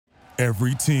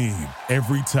Every team,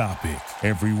 every topic,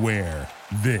 everywhere.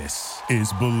 This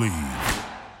is Believe.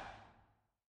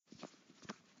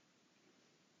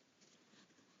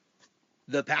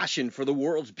 The passion for the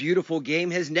world's beautiful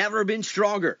game has never been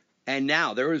stronger. And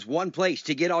now there is one place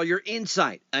to get all your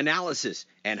insight, analysis,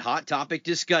 and hot topic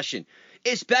discussion,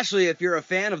 especially if you're a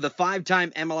fan of the five-time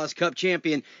MLS Cup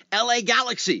champion LA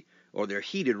Galaxy or their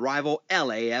heated rival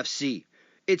LAFC.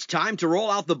 It's time to roll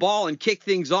out the ball and kick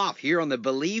things off here on the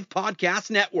Believe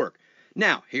Podcast Network.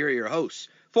 Now, here are your hosts,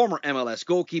 former MLS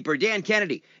goalkeeper Dan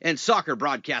Kennedy and soccer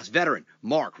broadcast veteran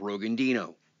Mark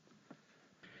Rogandino.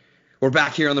 We're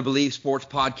back here on the Believe Sports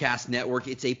Podcast Network.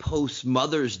 It's a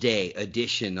post-Mother's Day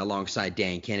edition alongside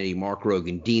Dan Kennedy, Mark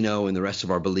Rogandino, and the rest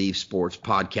of our Believe Sports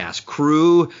Podcast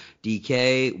crew.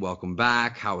 DK, welcome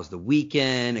back. How was the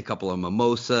weekend? A couple of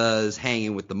mimosas,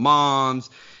 hanging with the moms,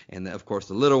 and, of course,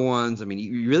 the little ones. I mean,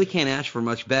 you really can't ask for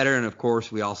much better. And, of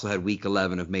course, we also had Week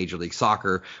 11 of Major League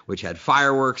Soccer, which had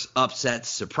fireworks, upsets,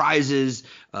 surprises,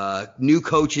 new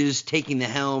coaches taking the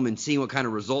helm and seeing what kind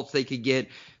of results they could get.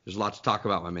 There's a lot to talk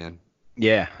about, my man.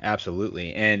 Yeah,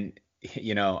 absolutely. And,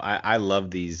 you know, I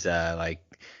love these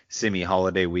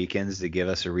semi-holiday weekends to give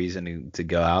us a reason to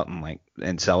go out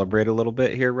and celebrate a little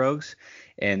bit here, Rogues.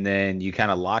 And then you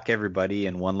kind of lock everybody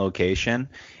in one location,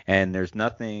 and there's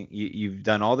nothing you've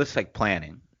done all this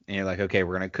planning, and you're like, okay,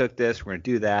 we're going to cook this, we're going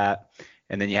to do that.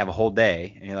 And then you have a whole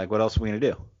day and you're like, what else are we going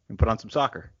to do? And put on some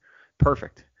soccer.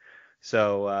 Perfect.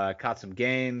 So caught some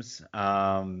games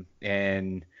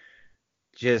and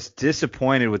just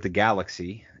disappointed with the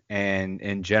Galaxy and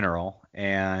in general,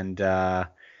 and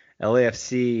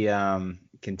LAFC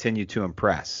continue to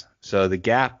impress. So the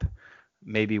gap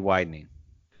may be widening.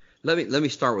 Let me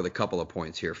start with a couple of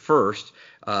points here. First,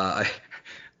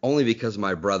 only because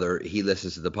my brother, he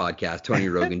listens to the podcast. Tony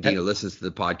Rogandino listens to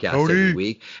the podcast every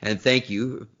week, and thank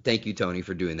you, Tony,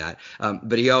 for doing that.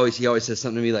 But he always says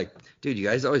something to me like, "Dude, you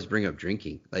guys always bring up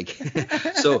drinking."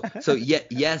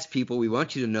 Yes, people, we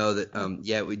want you to know that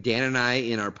Dan and I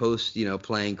in our post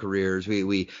playing careers,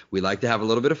 we like to have a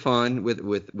little bit of fun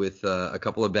with a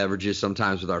couple of beverages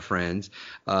sometimes with our friends,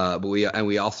 but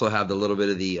we also have the little bit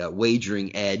of the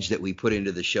wagering edge that we put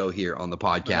into the show here on the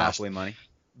podcast. Monopoly money.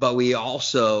 But we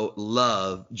also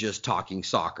love just talking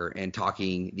soccer and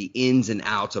talking the ins and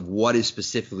outs of what is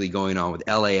specifically going on with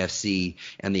LAFC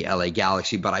and the LA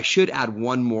Galaxy. But I should add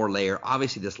one more layer.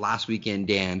 Obviously, this last weekend,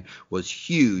 Dan, was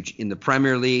huge in the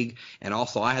Premier League. And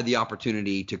also, I had the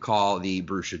opportunity to call the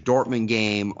Borussia Dortmund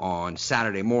game on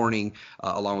Saturday morning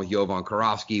along with Jovan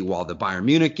Karofsky while the Bayern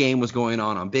Munich game was going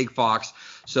on Big Fox.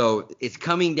 So it's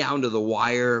coming down to the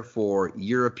wire for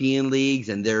European leagues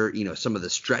and their, some of the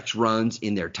stretch runs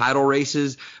in their title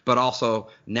races, but also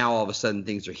now all of a sudden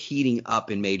things are heating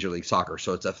up in Major League Soccer.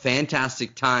 So it's a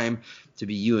fantastic time to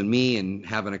be you and me and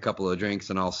having a couple of drinks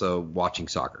and also watching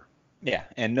soccer. Yeah,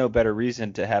 and no better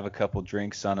reason to have a couple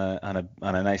drinks on a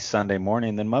nice Sunday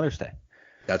morning than Mother's Day.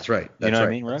 That's right. You know what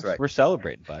I mean, Russ? Right. We're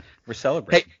celebrating, bud. We're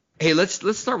celebrating. Hey, let's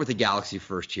start with the Galaxy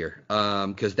first here,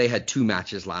 because they had two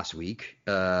matches last week.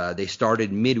 They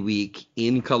started midweek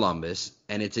in Columbus,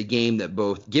 and it's a game that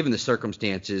both, given the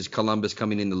circumstances, Columbus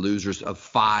coming in the losers of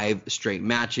 5 straight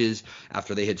matches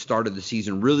after they had started the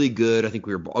season really good. I think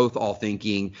we were both all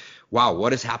thinking, wow,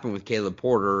 what has happened with Caleb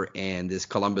Porter and this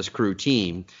Columbus Crew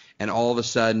team? And all of a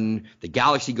sudden, the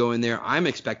Galaxy go in there. I'm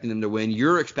expecting them to win.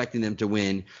 You're expecting them to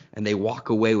win, and they walk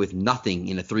away with nothing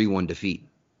in a 3-1 defeat.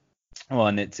 Well,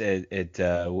 and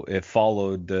it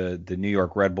followed the New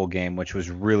York Red Bull game, which was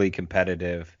really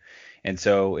competitive. And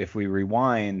so if we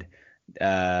rewind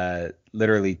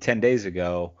literally 10 days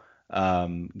ago,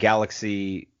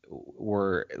 Galaxy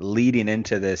were leading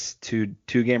into this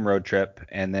two-game road trip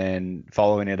and then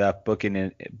following it up,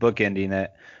 bookending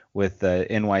it with the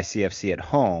NYCFC at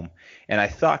home. And I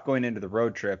thought going into the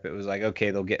road trip, it was like,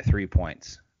 okay, they'll get 3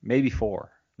 points, maybe 4.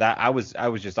 That I was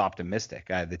just optimistic.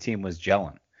 The team was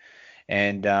gelling.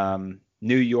 And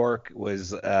New York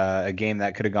was a game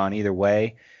that could have gone either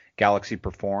way. Galaxy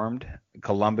performed.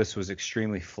 Columbus was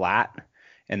extremely flat,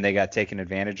 and they got taken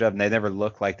advantage of, and they never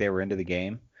looked like they were into the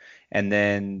game. And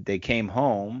then they came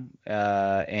home,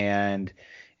 and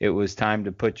it was time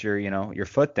to put your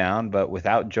foot down. But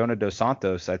without Jonah Dos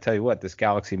Santos, I tell you what, this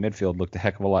Galaxy midfield looked a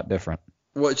heck of a lot different.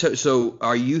 Well, so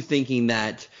are you thinking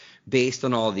that based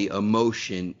on all the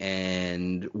emotion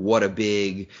and what a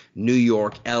big New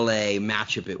York LA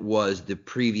matchup it was the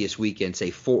previous weekend,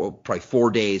 say probably 4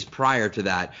 days prior to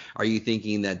that, are you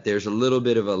thinking that there's a little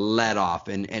bit of a let off?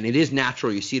 And it is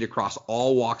natural, you see it across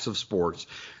all walks of sports,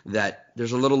 that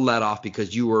there's a little let off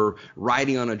because you were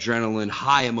riding on adrenaline,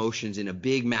 high emotions in a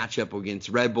big matchup against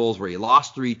Red Bulls where you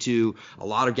lost 3-2. A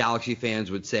lot of Galaxy fans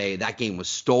would say that game was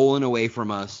stolen away from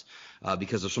us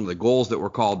because of some of the goals that were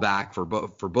called back for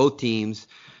both teams.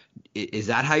 Is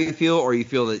that how you feel, or you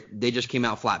feel that they just came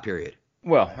out flat, period?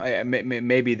 Well,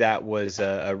 maybe that was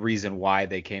a reason why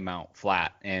they came out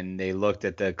flat, and they looked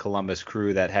at the Columbus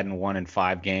Crew that hadn't won in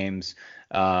 5 games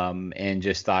and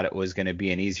just thought it was going to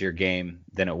be an easier game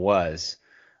than it was.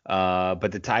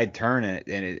 But the tide turned, and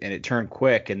it turned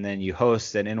quick, and then you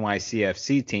host an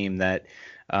NYCFC team that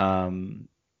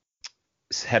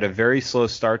had a very slow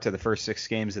start to the first 6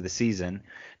 games of the season.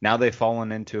 Now they've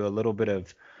fallen into a little bit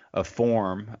of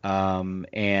form,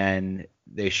 and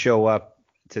they show up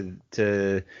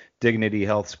to Dignity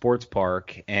Health Sports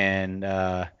Park, and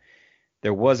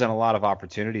there wasn't a lot of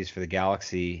opportunities for the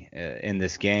Galaxy in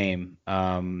this game.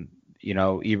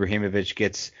 Ibrahimovic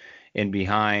gets in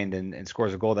behind and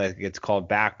scores a goal that gets called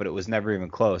back, but it was never even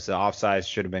close. The offside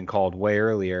should have been called way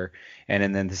earlier.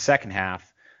 And then the second half,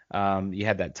 you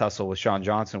had that tussle with Sean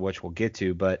Johnson, which we'll get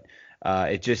to, but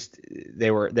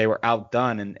they were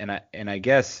outdone. And I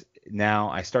guess now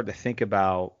I start to think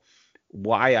about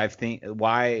why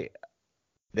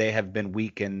they have been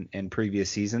weak in previous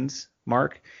seasons,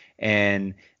 Mark,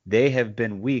 and they have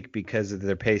been weak because of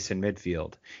their pace in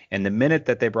midfield. And the minute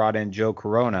that they brought in Joe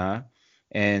Corona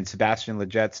and Sebastian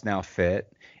Leget's now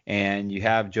fit, and you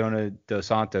have Jonah Dos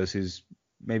Santos, who's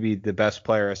maybe the best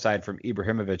player aside from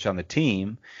Ibrahimovic on the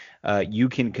team, you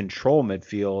can control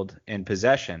midfield and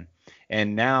possession.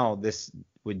 And now this,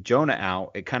 with Jonah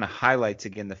out, it kind of highlights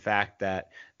again the fact that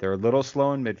they're a little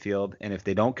slow in midfield, and if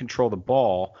they don't control the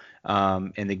ball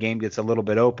and the game gets a little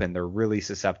bit open, they're really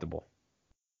susceptible.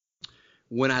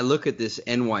 When I look at this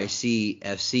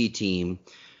NYCFC team,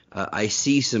 I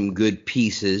see some good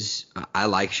pieces. I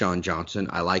like Sean Johnson.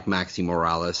 I like Maxi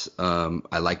Morales.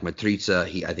 I like Matriza.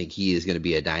 I think he is going to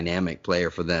be a dynamic player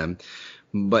for them.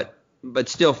 But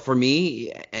still, for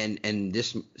me, and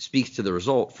this speaks to the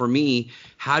result, for me,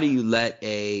 how do you let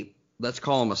let's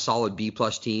call them a solid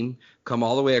B-plus team, come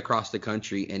all the way across the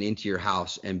country and into your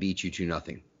house and beat you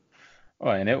 2-0? Oh,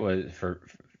 and it was,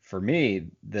 for me,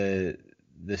 the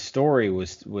story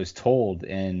was told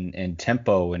in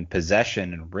tempo and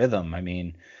possession and rhythm. I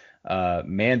mean,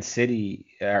 NYCFC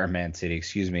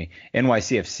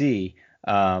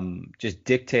just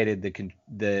dictated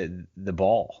the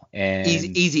ball. And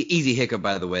easy hiccup,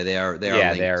 by the way. They are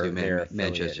linked to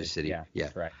Manchester City. Yeah,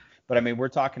 that's right. But I mean, we're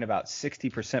talking about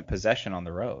 60% possession on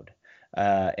the road,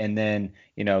 and then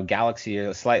Galaxy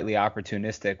are slightly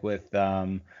opportunistic with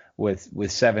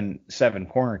seven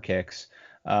corner kicks.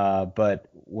 But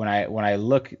when I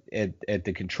look at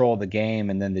the control of the game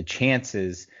and then the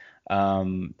chances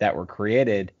that were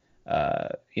created,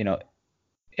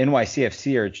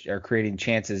 NYCFC are creating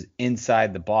chances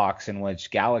inside the box, in which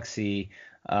Galaxy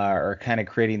are kind of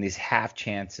creating these half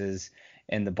chances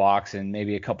in the box and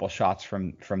maybe a couple shots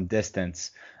from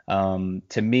distance.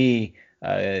 To me,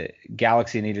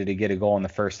 Galaxy needed to get a goal in the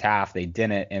first half. They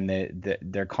didn't, and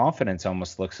their confidence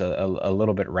almost looks a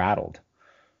little bit rattled.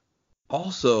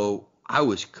 Also, I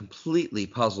was completely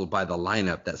puzzled by the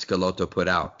lineup that Schelotto put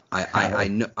out. I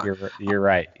know you're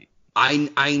right.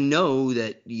 I know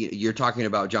that you're talking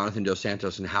about Jonathan Dos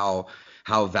Santos and how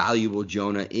valuable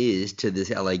Jonah is to this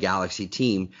LA Galaxy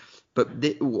team. But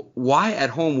why at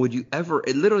home would you ever?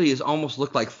 It literally has almost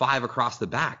looked like 5 across the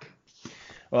back.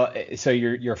 Well, so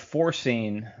you're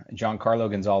forcing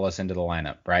Giancarlo Gonzalez into the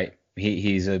lineup, right?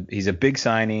 He's a big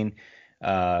signing.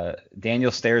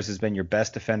 Daniel Stairs has been your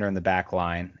best defender in the back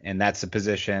line, and that's the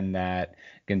position that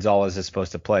Gonzalez is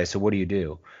supposed to play. So what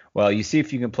do? Well, you see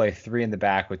if you can play 3 in the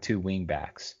back with 2 wing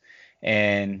backs.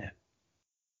 And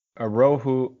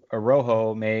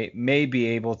Araujo may be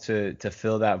able to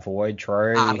fill that void.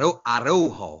 Araujo.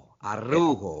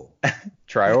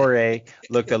 Traore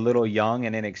looked a little young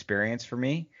and inexperienced for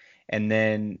me. And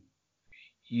then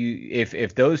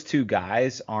if those 2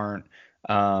 guys aren't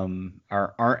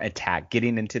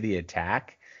getting into the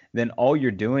attack, then all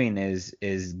you're doing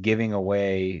is giving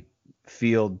away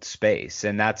field space,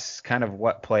 and that's kind of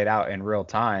what played out in real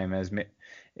time as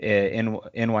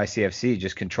NYCFC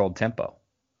just controlled tempo.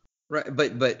 Right,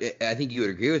 but I think you would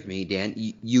agree with me, Dan.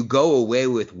 You go away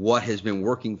with what has been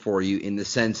working for you in the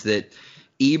sense that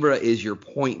Ibra is your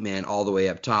point man all the way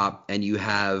up top, and you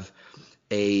have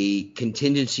a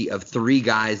contingency of 3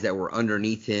 guys that were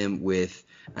underneath him with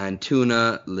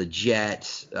Antuna,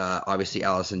 Leggett, obviously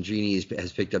Alessandrini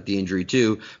has picked up the injury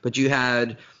too, but you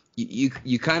kind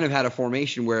of had a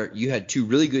formation where you had 2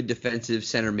 really good defensive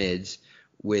center mids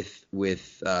with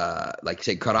like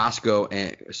say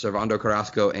Servando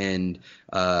Carrasco and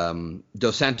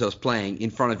Dos Santos playing in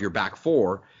front of your back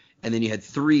 4, and then you had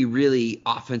 3 really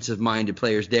offensive-minded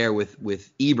players there with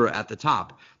Ibra at the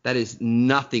top. That is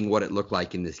nothing what it looked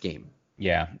like in this game.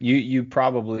 Yeah, you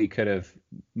probably could have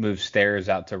moved Stairs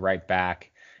out to right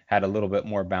back, had a little bit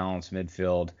more balanced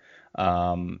midfield.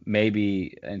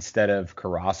 Maybe instead of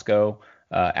Carrasco,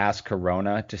 ask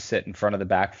Corona to sit in front of the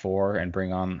back 4 and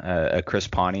bring on a Chris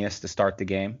Pontius to start the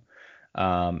game.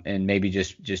 And maybe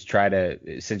just try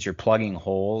to, since you're plugging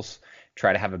holes,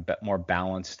 try to have a bit more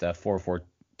balanced 4-4-2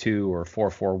 or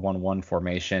 4-4-1-1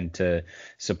 formation to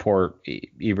support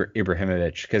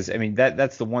Ibrahimovic. Because, I mean,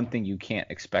 that's the one thing you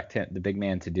can't expect the big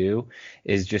man to do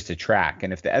is just to track.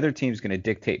 And if the other team's going to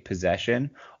dictate possession,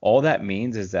 all that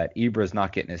means is that Ibra's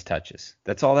not getting his touches.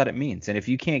 That's all that it means. And if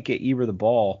you can't get Ibra the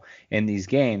ball in these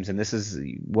games, and this is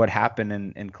what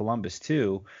happened in Columbus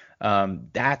too,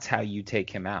 that's how you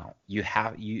take him out.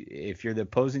 If you're the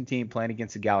opposing team playing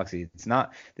against the Galaxy,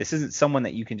 this isn't someone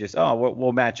that you can just,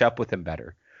 we'll match up with him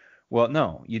better. Well,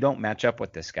 no, you don't match up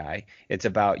with this guy. It's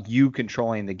about you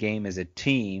controlling the game as a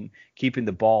team, keeping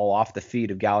the ball off the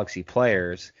feet of Galaxy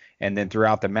players, and then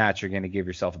throughout the match, you're going to give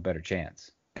yourself a better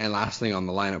chance. And last thing on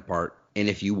the lineup part, and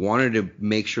if you wanted to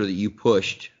make sure that you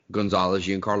pushed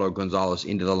Giancarlo Gonzalez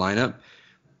into the lineup,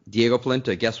 Diego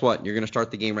Polenta, guess what? You're going to start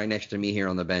the game right next to me here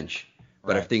on the bench.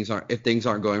 But right. if things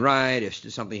aren't going right,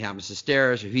 if something happens to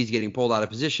Steres, if he's getting pulled out of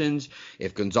positions,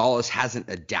 if Gonzalez hasn't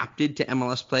adapted to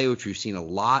MLS play, which we've seen a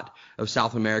lot of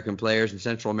South American players and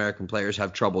Central American players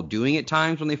have trouble doing at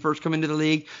times when they first come into the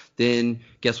league, then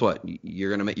guess what?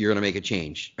 You're gonna make a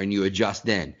change and you adjust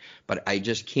then. But I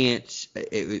just can't.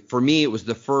 For me, it was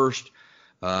the first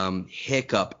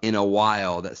hiccup in a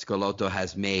while that Schelotto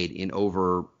has made in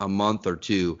over a month or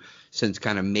two since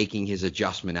kind of making his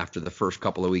adjustment after the first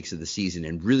couple of weeks of the season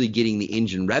and really getting the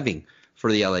engine revving for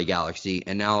the LA Galaxy.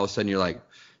 And now all of a sudden you're like,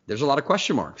 there's a lot of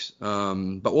question marks.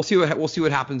 But we'll see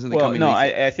what happens in the coming weeks.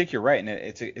 I think you're right, and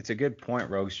it's a good point,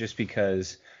 Rogues. Just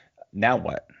because now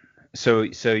what? So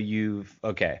you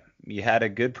had a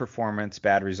good performance,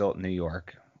 bad result in New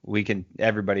York.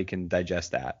 Everybody can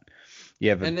digest that.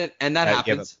 And that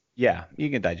happens. Yeah, you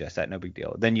can digest that, no big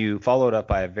deal. Then you followed up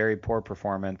by a very poor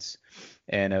performance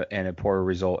and a poor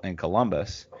result in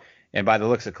Columbus. And by the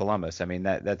looks of Columbus, I mean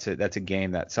that's a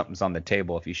game that something's on the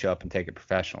table if you show up and take it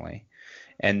professionally.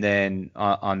 And then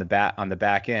on the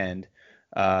back end,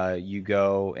 you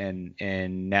go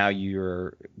and now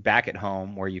you're back at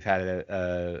home where you've had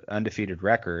a undefeated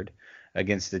record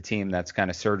against a team that's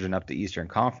kind of surging up the Eastern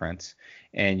Conference,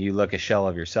 and you look a shell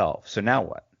of yourself. So now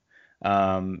what?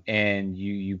 And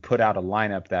you put out a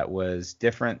lineup that was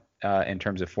different in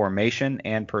terms of formation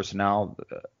and personnel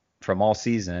from all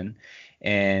season.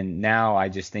 And now I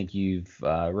just think you've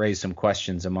raised some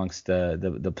questions amongst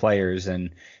the players, and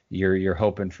you're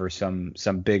hoping for some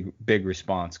big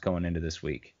response going into this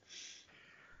week.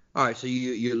 All right, so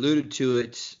you alluded to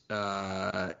it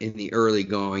in the early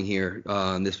going here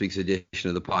on this week's edition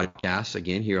of the podcast,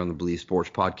 again here on the Believe Sports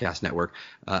Podcast Network.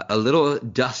 A little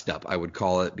dust-up, I would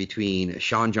call it, between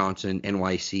Sean Johnson,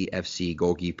 NYCFC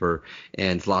goalkeeper,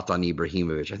 and Zlatan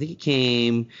Ibrahimovic. I think it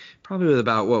came probably with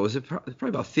about, probably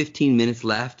about 15 minutes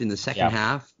left in the second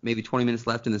half, maybe 20 minutes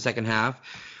left in the second half.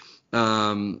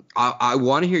 I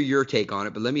want to hear your take on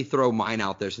it, but let me throw mine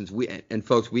out there since we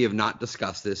have not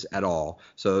discussed this at all.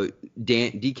 So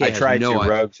DK has no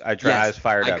idea. I was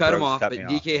fired up. I cut him off, but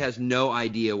DK has no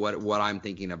idea what I'm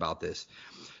thinking about this.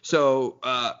 So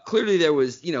clearly there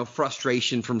was,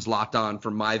 frustration from Zlatan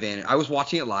from my vantage. I was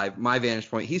watching it live, my vantage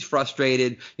point. He's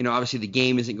frustrated. Obviously the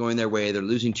game isn't going their way. They're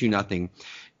losing 2-0.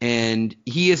 And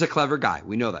he is a clever guy.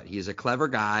 We know that. He is a clever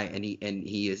guy, and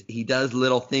he does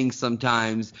little things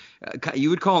sometimes.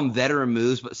 You would call them veteran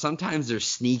moves, but sometimes they're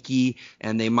sneaky,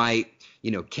 and they might,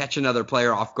 catch another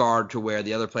player off guard to where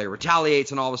the other player retaliates,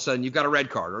 and all of a sudden you've got a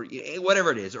red card or whatever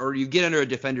it is, or you get under a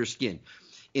defender's skin.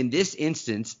 In this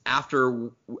instance, after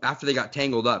they got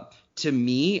tangled up, to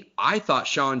me, I thought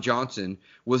Sean Johnson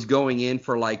was going in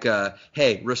for like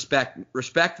hey, respect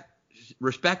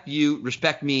you,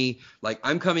 respect me. Like,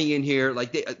 I'm coming in here.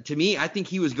 Like, to me, I think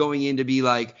he was going in to be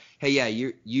like, hey, yeah,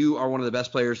 you are one of the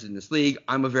best players in this league.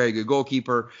 I'm a very good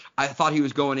goalkeeper. I thought he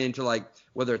was going into, like,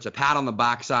 whether it's a pat on the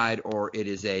backside or it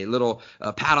is a little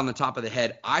pat on the top of the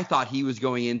head. I thought he was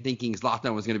going in thinking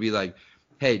Zlatan was going to be like,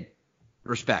 hey,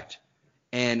 respect.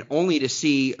 and only to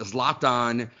see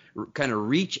Zlatan kind of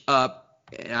reach up.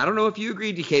 And I don't know if you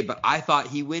agree, DK, but I thought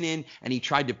he went in and he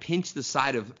tried to pinch the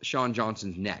side of Sean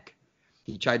Johnson's neck.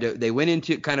 They went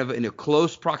into kind of in a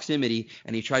close proximity,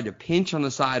 and he tried to pinch on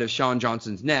the side of Sean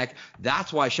Johnson's neck.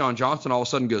 That's why Sean Johnson all of a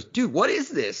sudden goes, dude, what is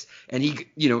this? And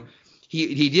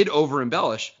he did over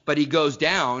embellish, but he goes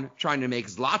down trying to make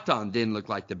Zlatan then look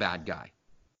like the bad guy.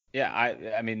 Yeah,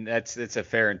 I mean that's a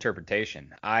fair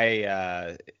interpretation.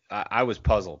 I was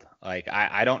puzzled. Like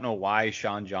I don't know why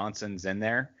Sean Johnson's in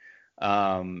there.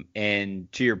 And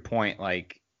to your point,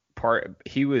 like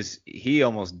he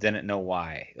almost didn't know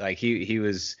why. Like he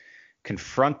was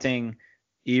confronting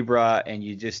Ibra, and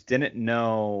you just didn't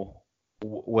know,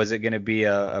 was it going to be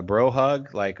a bro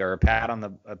hug, like, or a pat on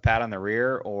the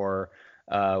rear, or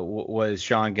was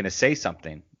Sean going to say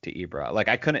something to Ibra? Like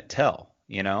I couldn't tell.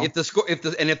 You know, if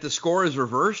the score is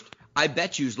reversed, I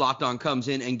bet you Zlatan comes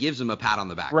in and gives him a pat on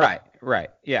the back. Right,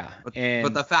 yeah.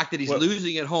 But the fact that he's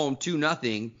losing at home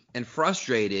 2-0 and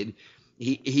frustrated,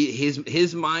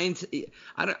 his mind,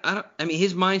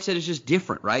 his mindset is just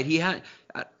different, right?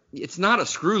 It's not a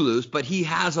screw loose, but he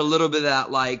has a little bit of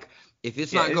that, like, if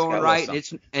it's not going right,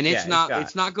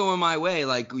 it's not going my way,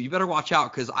 like, you better watch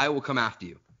out because I will come after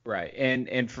you. Right,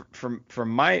 and from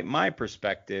my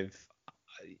perspective,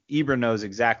 Ibra knows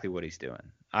exactly what he's doing.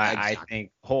 I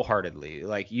think wholeheartedly.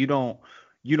 Like you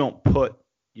don't put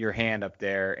your hand up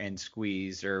there and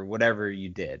squeeze or whatever you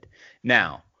did.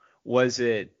 Now, was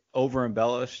it over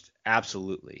embellished?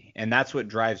 Absolutely. And that's what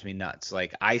drives me nuts.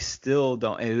 Like I still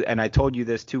don't, and I told you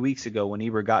this 2 weeks ago when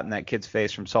Ibra got in that kid's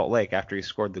face from Salt Lake after he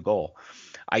scored the goal.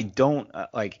 I don't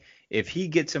like if he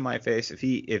gets in my face, if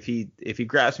he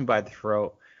grabs me by the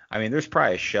throat, I mean, there's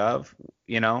probably a shove,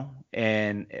 you know,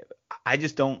 and I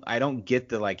don't get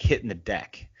the like hitting the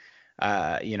deck,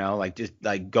 like just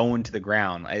like going to the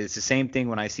ground. It's the same thing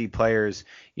when I see players,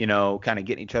 kind of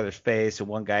get in each other's face, and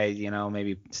one guy,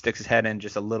 maybe sticks his head in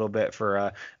just a little bit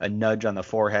for a nudge on the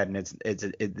forehead, and it's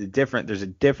different. There's a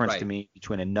difference to me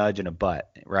between a nudge and a butt,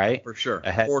 right? For sure.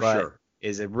 A headbutt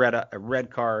is a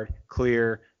red card,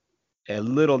 clear. A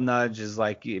little nudge is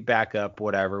like back up,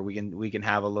 whatever. We can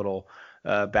have a little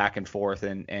back and forth,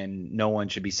 and no one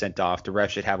should be sent off. The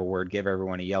ref should have a word, give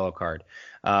everyone a yellow card.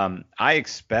 I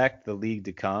expect the league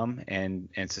to come and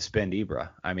suspend Ibra.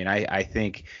 I mean, I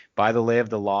think by the lay of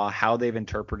the law, how they've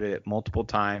interpreted it multiple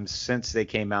times since they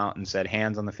came out and said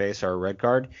hands on the face are a red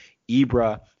card,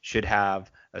 Ibra should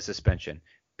have a suspension,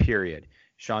 period.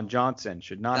 Sean Johnson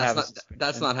should not have a suspension.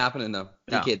 That's not happening though.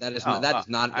 DK, that is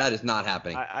not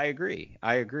happening. I agree.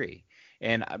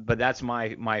 But that's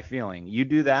my feeling. You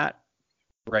do that,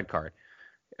 red card.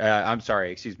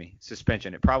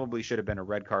 Suspension. It probably should have been a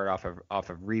red card off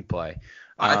of replay.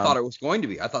 I thought it was going to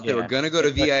be. I thought they were going to go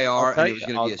to VAR and it was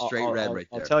going to be a straight red right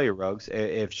there. I'll tell you, Rogues,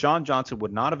 if Sean Johnson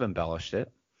would not have embellished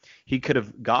it, he could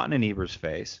have gotten in Ibra's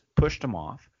face, pushed him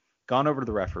off, gone over to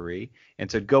the referee,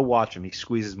 and said, "Go watch him. He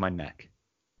squeezes my neck.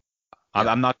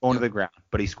 I'm not going to the ground,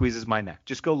 but he squeezes my neck.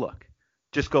 Just go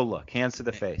look. Hands to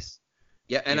the face."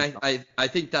 Yeah, and I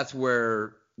think that's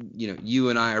where you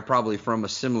and I are probably from a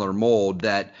similar mold,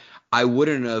 that I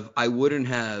wouldn't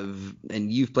have,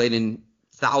 and you've played in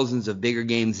thousands of bigger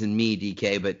games than me,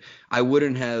 DK, but I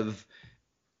wouldn't have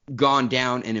gone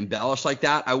down and embellished like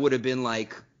that. I would have been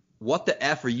like, what the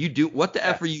F are you do? What the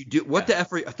F are you do? What the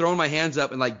F are you throwing my hands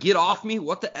up and like, get off me?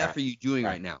 What the F are you doing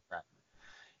right now? Right.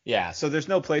 Yeah. So there's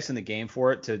no place in the game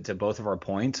for it to both of our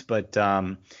points, but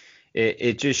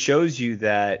it just shows you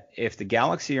that if the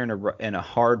Galaxy are in a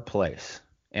hard place,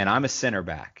 and I'm a center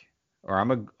back or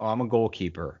I'm a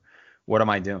goalkeeper, what am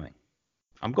I doing?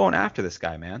 I'm going after this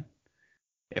guy, man.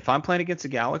 If I'm playing against the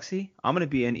Galaxy, I'm going to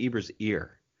be in Ibra's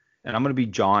ear, and I'm going to be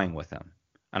jawing with him,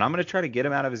 and I'm going to try to get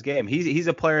him out of his game. He's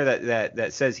a player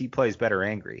that says he plays better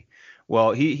angry.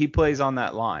 Well, he plays on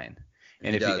that line.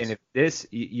 And if this,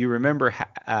 you remember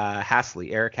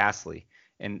Eric Hasley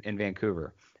in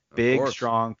Vancouver. Big,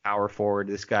 strong power forward.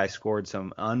 This guy scored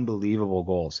some unbelievable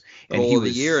goals. And he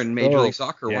was the year in Major League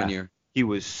Soccer 1 year. He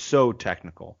was so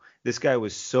technical. This guy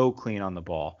was so clean on the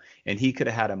ball, and he could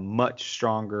have had a much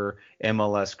stronger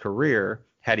MLS career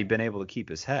had he been able to keep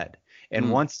his head.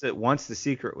 And once the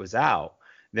secret was out,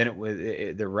 then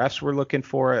the refs were looking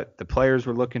for it, the players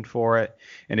were looking for it,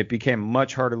 and it became a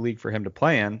much harder league for him to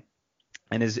play in,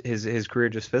 and his career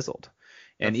just fizzled.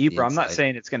 And Ibra, I'm not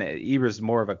saying Ibra's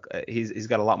more of he's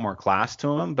got a lot more class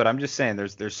to him, but I'm just saying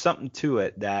there's something to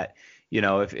it that,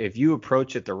 if you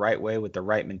approach it the right way with the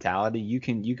right mentality, you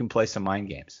can play some mind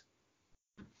games.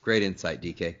 Great insight,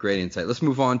 DK. Great insight. Let's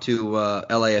move on to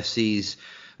LAFC's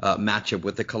matchup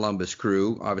with the Columbus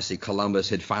Crew. Obviously, Columbus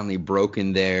had finally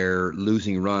broken their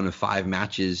losing run of 5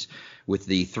 matches with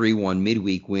the 3-1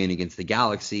 midweek win against the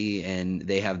Galaxy, and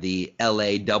they have the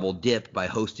LA double dip by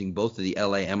hosting both of the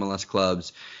LA MLS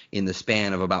clubs in the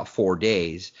span of about 4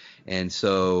 days. And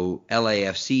so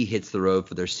LAFC hits the road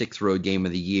for their 6th road game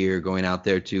of the year, going out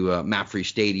there to Mapfre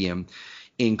Stadium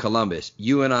in Columbus.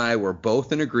 You and I were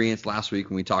both in agreement last week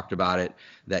when we talked about it,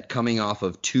 that coming off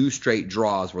of 2 straight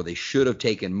draws where they should have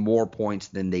taken more points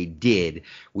than they did,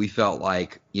 we felt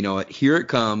like, you know what, here it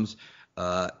comes.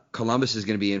 Columbus is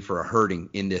going to be in for a hurting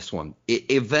in this one. It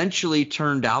eventually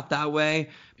turned out that way,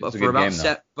 but for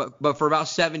about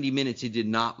 70 minutes, it did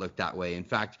not look that way. In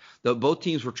fact, both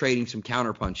teams were trading some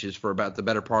counter punches for about the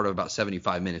better part of about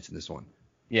 75 minutes in this one.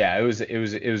 Yeah, it was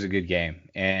a good game,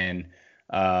 and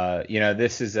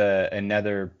this is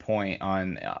another point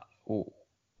on.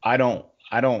 I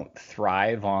don't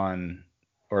thrive on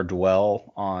or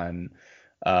dwell on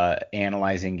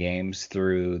analyzing games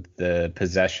through the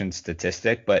possession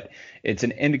statistic, but it's an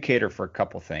indicator for a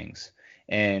couple things.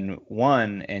 And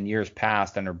one, in years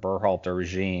past under Berhalter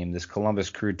regime, this Columbus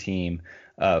Crew team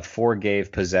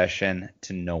forgave possession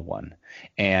to no one,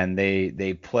 and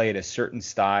they played a certain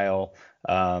style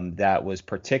that was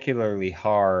particularly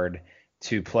hard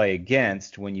to play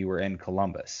against when you were in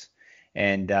Columbus.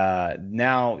 And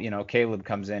now, Caleb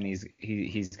comes in.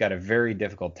 He's got a very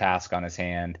difficult task on his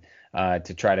hand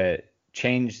to try to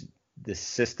change the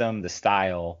system, the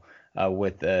style,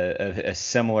 with a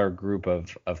similar group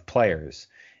of players.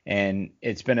 And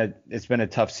it's been a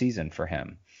tough season for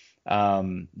him.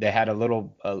 They had a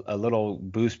little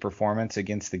boost performance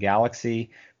against the Galaxy,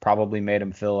 probably made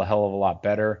him feel a hell of a lot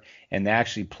better. And they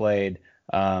actually played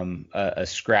a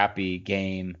scrappy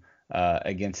game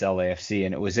against LAFC.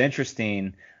 And it was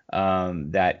interesting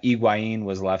that Higuain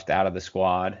was left out of the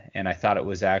squad, and I thought it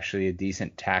was actually a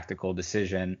decent tactical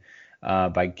decision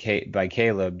by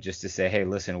Caleb, just to say, hey,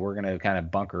 listen, we're going to kind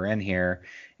of bunker in here,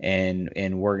 and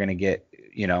we're going to get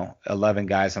 11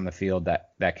 guys on the field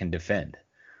that can defend.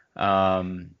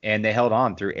 And they held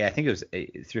on through, I think it was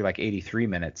through like 83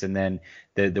 minutes, and then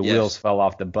the wheels fell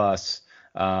off the bus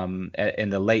in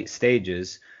the late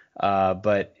stages.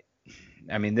 But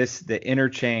I mean, the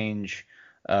interchange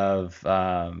of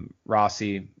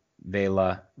Rossi,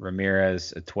 Vela,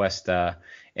 Ramirez, Atuesta,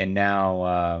 and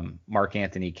now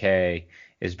Mark-Anthony Kaye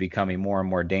is becoming more and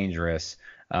more dangerous.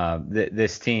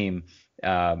 This team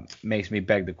makes me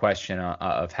beg the question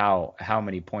of how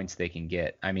many points they can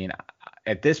get. I mean,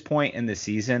 at this point in the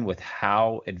season, with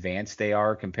how advanced they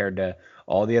are compared to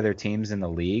all the other teams in the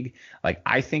league, like,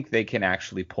 I think they can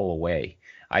actually pull away.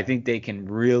 I think they can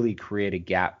really create a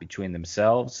gap between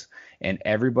themselves and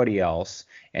everybody else,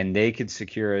 and they could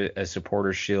secure a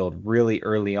supporter shield really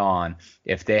early on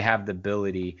if they have the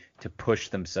ability to push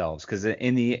themselves. Because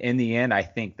in the end, I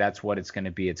think that's what it's going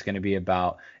to be. It's going to be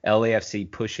about LAFC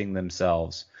pushing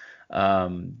themselves.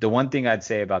 The one thing I'd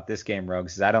say about this game,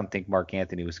 Ruggs, is I don't think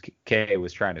Mark-Anthony Kaye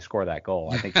was trying to score that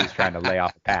goal. I think he was trying to lay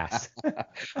off a pass.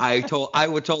 I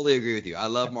would totally agree with you. I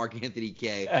love Mark-Anthony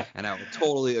Kaye, and I would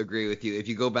totally agree with you. If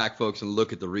you go back, folks, and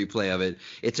look at the replay of it,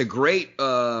 it's a great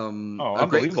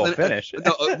unbelievable finish.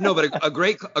 But a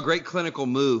great clinical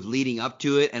move leading up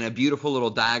to it, and a beautiful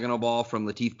little diagonal ball from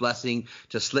Latif Blessing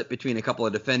to slip between a couple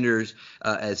of defenders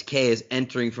as Kaye is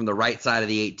entering from the right side of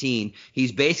the 18.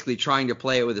 He's basically trying to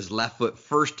play it with his left foot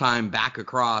first time back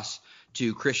across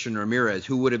to Christian Ramirez,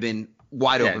 who would have been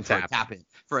wide open for a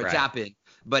tap in.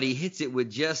 But he hits it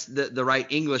with just the right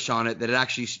English on it, that it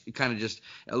actually kind of just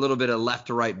a little bit of left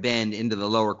to right bend into the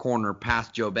lower corner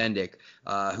past Joe Bendik,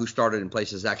 who started in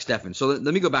place of Zach Steffen. So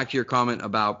let me go back to your comment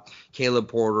about Caleb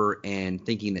Porter and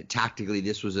thinking that tactically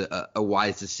this was a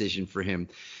wise decision for him.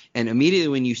 And immediately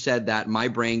when you said that, my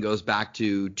brain goes back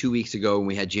to 2 weeks ago when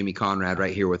we had Jimmy Conrad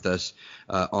right here with us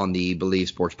on the Believe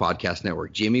Sports Podcast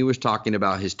Network. Jimmy was talking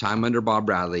about his time under Bob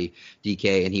Bradley,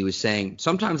 DK, and he was saying,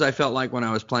 sometimes I felt like when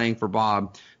I was playing for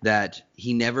Bob that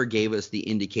he never gave us the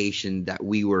indication that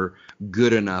we were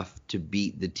good enough to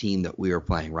beat the team that we were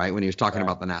playing, right? When he was talking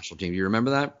about the national team. Do you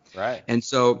remember that? Right. And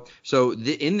so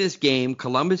in this game,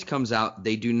 Columbus comes out.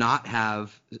 They do not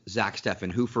have Zach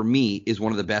Steffen, who for me is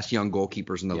one of the best young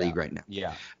goalkeepers in the league right now.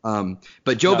 Yeah.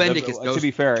 But Joe Bendik is to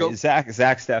be fair, Zach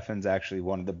Steffen's actually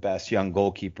one of the best young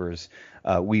goalkeepers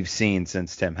we've seen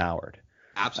since Tim Howard.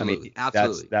 Absolutely. I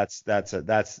mean,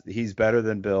 that's he's better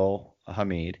than Bill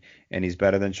Hamid, and he's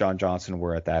better than Sean Johnson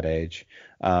were at that age.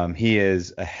 He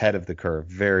is ahead of the curve.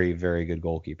 Very, very good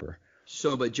goalkeeper.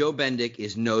 So, but Joe Bendik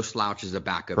is no slouch as a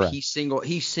backup. Correct. He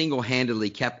single-handedly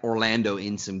kept Orlando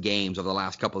in some games over the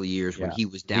last couple of years when he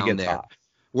was down there.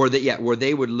 where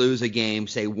they would lose a game,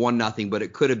 say 1-0, but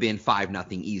it could have been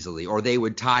 5-0 easily, or they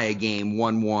would tie a game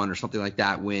 1-1 or something like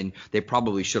that when they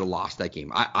probably should have lost that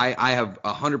game. I have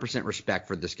 100% respect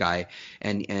for this guy,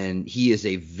 and he is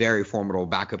a very formidable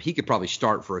backup. He could probably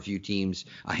start for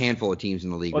a handful of teams in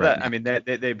the league. Well, I mean,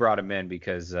 they brought him in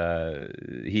because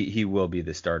he will be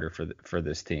the starter for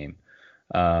this team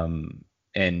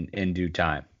in due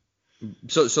time.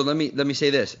 So let me say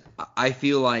this. I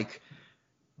feel like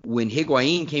when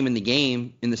Higuain came in the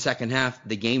game in the second half,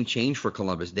 the game changed for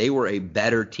Columbus. They were a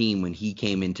better team when he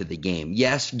came into the game.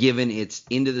 Yes, given it's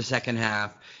into the second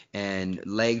half and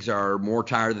legs are more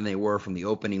tired than they were from the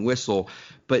opening whistle,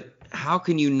 but how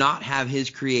can you not have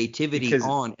his creativity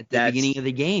on at the beginning of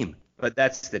the game? But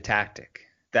that's the tactic.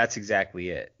 That's exactly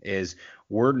it. Is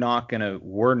we're not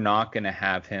gonna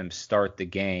have him start the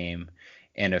game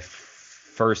in a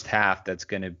first half that's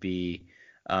gonna be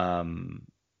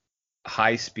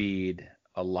high speed,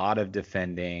 a lot of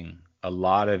defending, a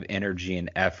lot of energy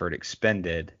and effort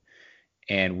expended,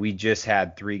 and we just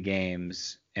had 3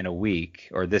 games in a week,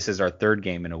 or this is our 3rd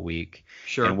game in a week.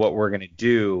 Sure. And what we're going to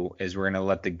do is we're going to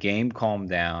let the game calm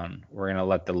down. We're going to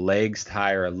let the legs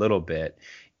tire a little bit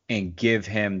and give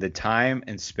him the time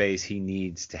and space he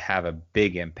needs to have a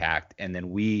big impact. And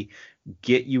then we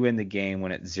get you in the game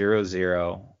when it's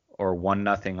 0-0 or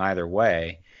 1-0 either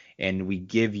way, and we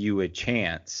give you a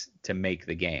chance to make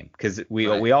the game, because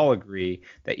we all agree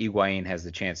that Higuain has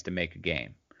the chance to make a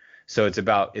game. So it's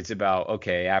about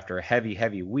okay, after a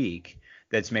heavy week,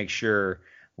 let's make sure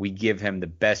we give him the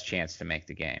best chance to make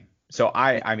the game. So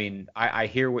I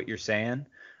hear what you're saying,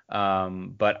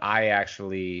 but I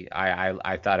actually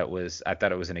I thought it was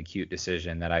an acute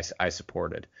decision that I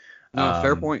supported. No,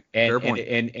 fair point. And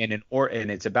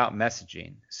it's about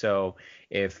messaging. So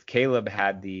if Caleb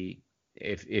had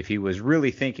if he was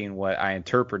really thinking what I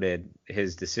interpreted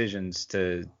his decisions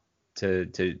to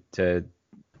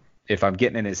if I'm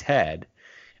getting in his head,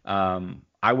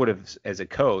 I would have, as a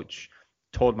coach,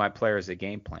 told my players a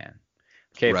game plan.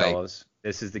 Okay, fellas,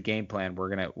 this is the game plan.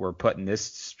 We're putting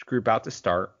this group out to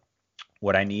start.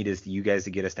 What I need is you guys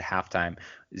to get us to halftime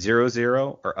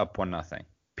 0-0 or up 1-0.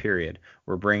 Period.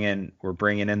 We're bringing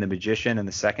in the magician in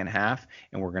the second half,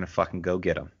 and we're gonna fucking go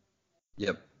get them.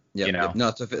 Yep.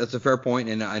 No, that's a fair point,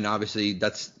 and obviously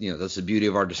that's the beauty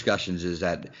of our discussions is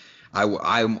that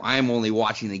I'm only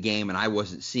watching the game and I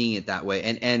wasn't seeing it that way.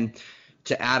 And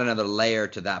to add another layer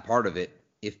to that part of it,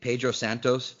 if Pedro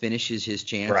Santos finishes his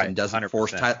chance and doesn't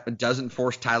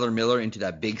force Tyler Miller into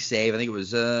that big save, I think it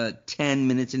was 10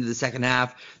 minutes into the second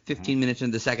half, 15 minutes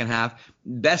into the second half,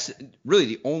 really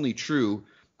the only true,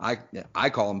 I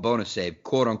call him bonus save,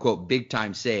 quote unquote big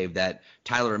time save that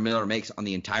Tyler Miller makes on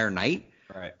the entire night.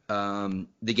 Right.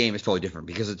 The game is totally different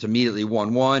because it's immediately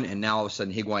 1-1, and now all of a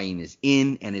sudden Higuain is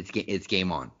in, and it's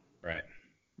game on.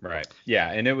 Right.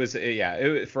 Yeah, and it was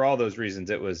for all those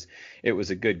reasons it was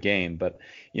a good game, but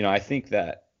I think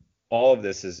that all of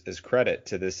this is credit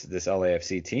to this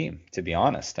LAFC team, to be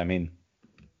honest. I mean,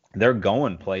 they're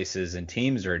going places and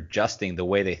teams are adjusting the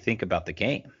way they think about the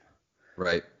game.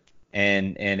 Right.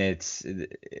 And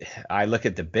I look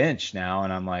at the bench now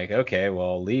and I'm like, okay,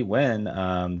 well, Lee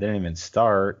Nguyen didn't even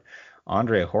start.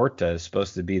 Andre Horta is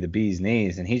supposed to be the bee's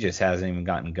knees, and he just hasn't even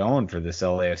gotten going for this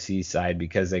LAFC side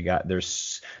because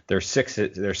they're six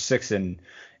in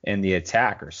the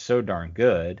attack are so darn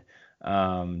good.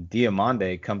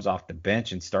 Diamande comes off the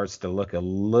bench and starts to look a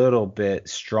little bit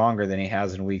stronger than he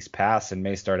has in weeks past and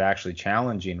may start actually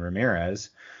challenging Ramirez.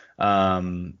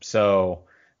 So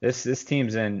this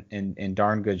team's in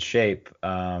darn good shape.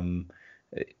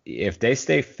 If they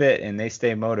stay fit and they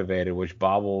stay motivated, which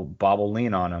Bob will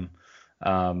lean on them,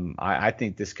 I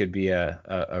think this could be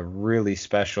a really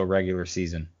special regular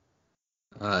season.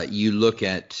 You look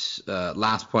at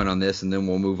last point on this, and then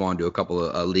we'll move on to a couple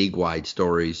of league-wide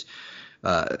stories.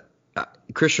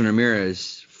 Christian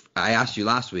Ramirez, I asked you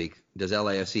last week, does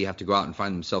LAFC have to go out and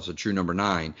find themselves a true number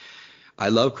 9? I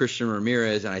love Christian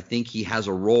Ramirez, and I think he has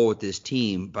a role with this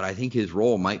team, but I think his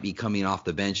role might be coming off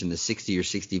the bench in the 60 or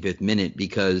 65th minute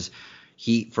because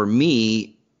for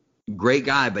me, great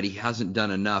guy, but he hasn't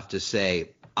done enough to say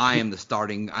I am the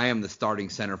starting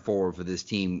center forward for this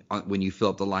team when you fill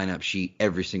up the lineup sheet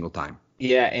every single time.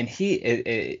 Yeah, and he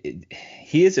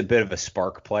is a bit of a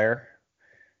spark player.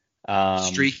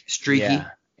 Streaky.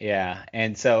 Yeah,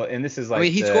 and this is like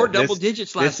he scored double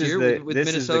digits last year with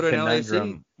Minnesota and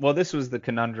LAFC. Well, this was the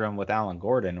conundrum with Alan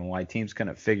Gordon and why teams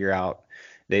couldn't figure out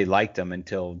they liked him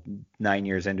until 9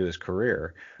 years into his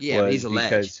career. Yeah, he's a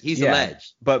ledge. He's a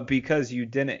ledge. But because you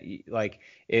didn't like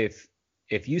if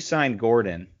you signed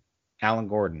Alan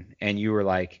Gordon, and you were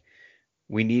like,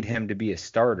 we need him to be a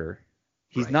starter,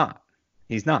 He's Right. not.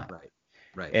 He's not. Right.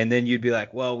 Right. And then you'd be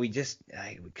like, well, we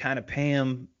kind of pay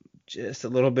him just a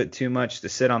little bit too much to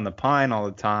sit on the pine all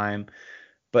the time.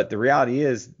 But the reality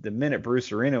is, the minute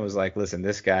Bruce Arena was like, listen,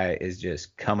 this guy is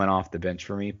just coming off the bench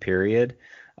for me, period.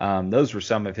 Those were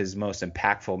some of his most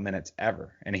impactful minutes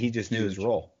ever. And he just knew his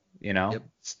role, Yep.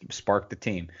 Spark the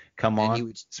team. Come And on, he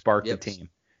would spark yep, the team.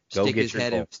 Go stick get his your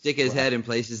head goal. stick his head in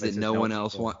places that Places no no one one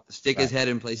else can. stick his Right. head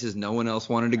in places no one else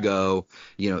wanted to go.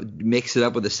 Mix it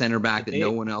up with a center back that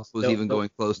no one else was even going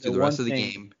close to the rest of the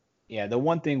game. Yeah, the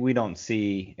one thing we don't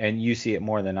see, and you see it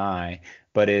more than I,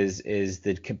 but is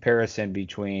the comparison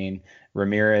between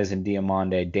Ramirez and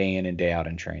Diamande day in and day out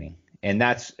in training. And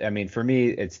that's, I mean, for me,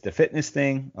 it's the fitness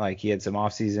thing. Like, he had some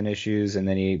offseason issues, and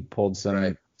then he pulled some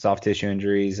Right. soft tissue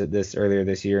injuries earlier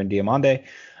this year in Diamande.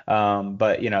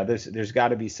 But there's got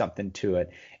to be something to it.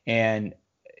 And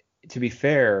to be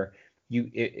fair,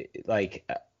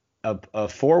 a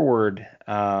forward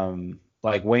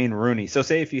like Wayne Rooney. So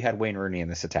say if you had Wayne Rooney in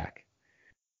this attack,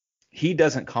 he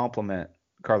doesn't complement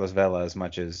Carlos Vela as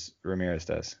much as Ramirez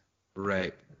does.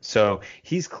 Right. So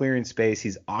he's clearing space,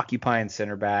 he's occupying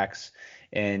center backs,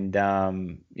 and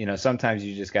sometimes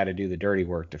you just got to do the dirty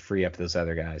work to free up those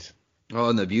other guys. Well,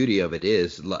 and the beauty of it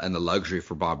is, and the luxury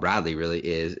for Bob Bradley really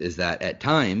is that at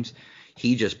times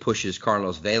he just pushes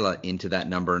Carlos Vela into that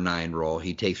number 9 role.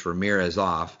 He takes Ramirez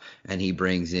off and he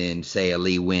brings in, say, a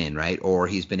Lee Win, right? Or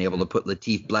he's been able to put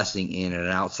Latif Blessing in at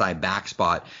an outside back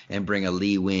spot and bring a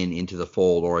Lee Win into the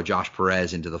fold, or a Josh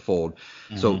Perez into the fold.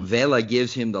 Mm-hmm. So Vela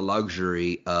gives him the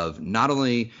luxury of not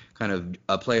only kind of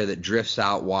a player that drifts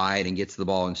out wide and gets the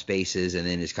ball in spaces and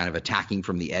then is kind of attacking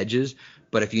from the edges,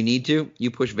 but if you need to, you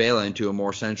push Vela into a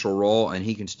more central role, and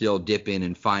he can still dip in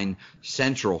and find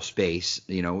central space,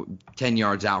 10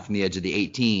 yards out from the edge of the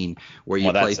 18, where you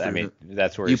play through. I mean,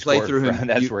 that's where he scored through him.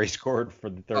 That's where he scored for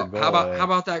the third goal. How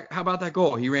about that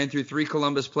goal? He ran through 3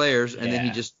 Columbus players, and then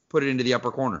he just put it into the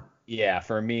upper corner. Yeah,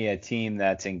 for me, a team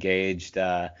that's engaged,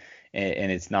 and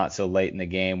it's not so late in the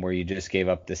game where you just gave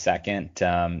up the second,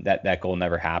 that goal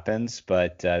never happens.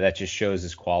 But that just shows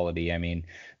his quality. I mean,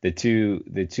 the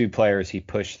two players he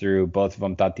pushed through, both of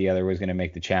them thought the other was going to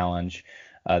make the challenge.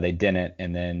 They didn't.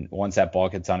 And then once that ball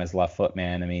gets on his left foot,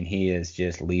 man, I mean, he is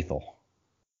just lethal.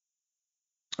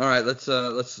 All right, let's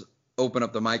open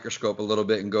up the microscope a little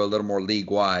bit and go a little more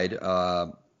league wide,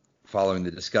 following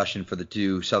the discussion for the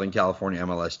 2 Southern California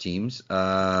MLS teams.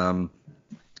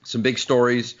 Some big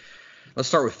stories. Let's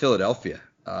start with Philadelphia.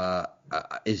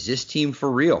 Is this team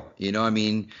for real?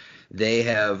 They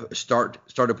have started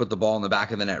to put the ball in the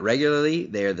back of the net regularly.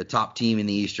 They are the top team in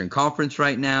the Eastern Conference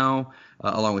right now,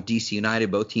 along with DC United,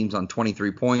 both teams on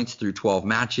 23 points through 12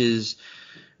 matches.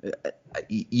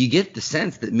 You get the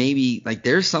sense that maybe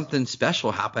there's something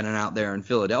special happening out there in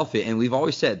Philadelphia. And we've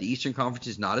always said the Eastern Conference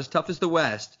is not as tough as the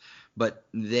West, but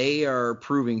they are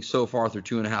proving so far through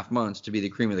 2.5 months to be the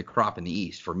cream of the crop in the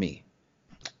East for me.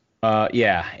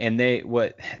 Yeah, and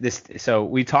so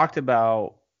we talked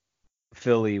about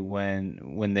Philly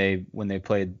when they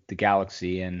played the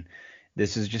Galaxy, and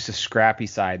this is just a scrappy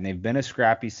side, and they've been a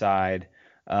scrappy side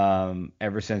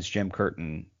ever since Jim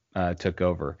Curtin took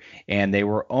over, and they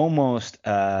were almost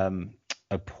a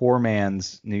poor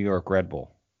man's New York Red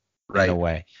Bull. Right. In a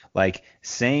way,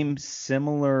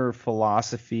 similar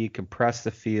philosophy, compress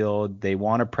the field. They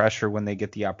want to pressure when they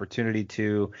get the opportunity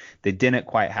to. They didn't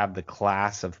quite have the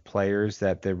class of players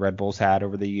that the Red Bulls had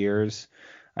over the years.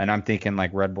 And I'm thinking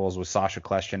Red Bulls with Sasha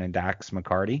Kljestan and Dax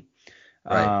McCarty.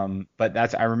 Right.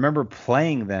 But I remember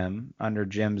playing them under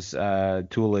Jim's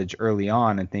tutelage early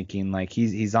on and thinking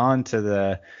he's on to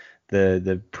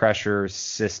the pressure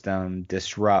system,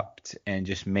 disrupt, and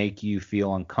just make you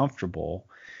feel uncomfortable.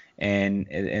 And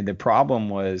the problem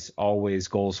was always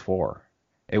goals for.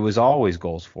 It was always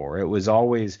goals for. It was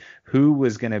always who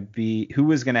was going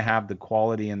to have the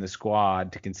quality in the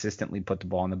squad to consistently put the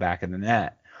ball in the back of the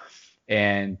net.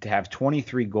 And to have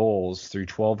 23 goals through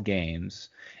 12 games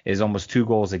is almost 2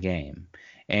 goals a game.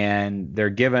 And they're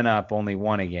giving up only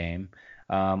 1 a game.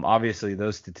 Obviously,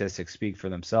 those statistics speak for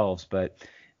themselves, but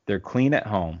they're clean at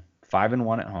home,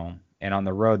 5-1 at home, and on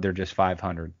the road they're just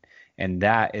 500. And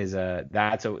that's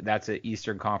a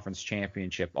Eastern Conference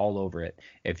championship all over it.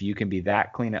 If you can be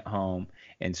that clean at home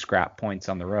and scrap points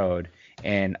on the road.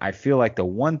 And I feel like the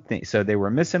one thing, so they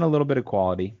were missing a little bit of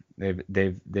quality.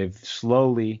 They've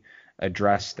slowly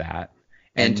addressed that.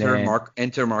 Enter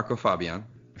Marco Fabian.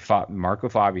 Marco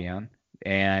Fabian.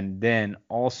 And then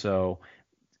also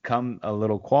come a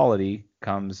little quality,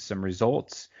 comes some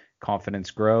results, confidence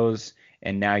grows,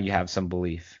 and now you have some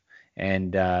belief.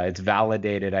 And it's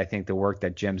validated, I think, the work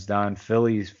that Jim's done.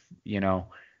 Philly's,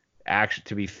 actually,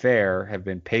 to be fair, have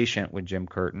been patient with Jim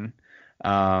Curtin,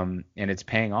 and it's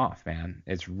paying off, man.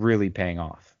 It's really paying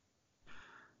off.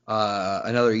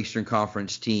 Another Eastern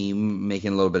Conference team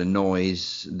making a little bit of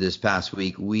noise this past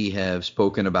week. We have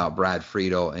spoken about Brad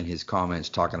Friedel and his comments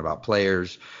talking about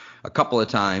players a couple of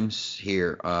times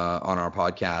here on our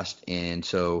podcast. And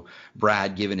so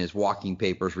Brad given his walking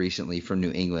papers recently from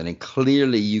New England, and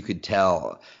clearly you could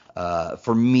tell,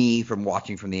 for me, from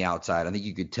watching from the outside, I think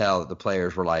you could tell that the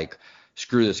players were like,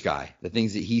 screw this guy. The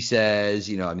things that he says,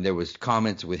 I mean, there was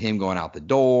comments with him going out the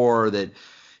door that,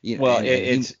 Well,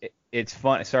 it's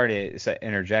fun. Sorry to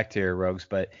interject here, Rogues,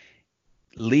 but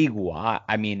league-wide,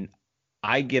 I mean,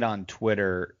 I get on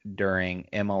Twitter during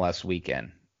MLS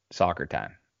weekend, soccer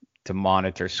time, to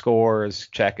monitor scores,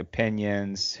 check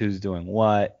opinions, who's doing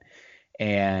what.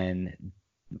 And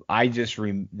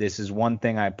this is one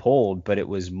thing I pulled, but it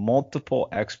was multiple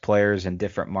ex-players in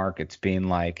different markets being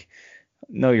like,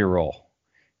 know your role.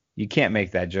 You can't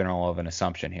make that general of an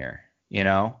assumption here,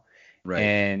 Right.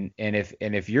 And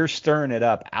if you're stirring it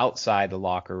up outside the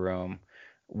locker room,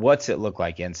 what's it look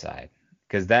like inside?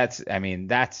 Because that's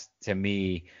to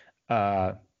me,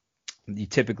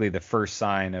 typically the first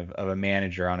sign of a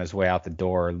manager on his way out the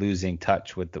door losing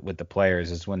touch with the players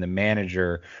is when the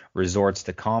manager resorts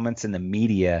to comments in the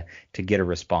media to get a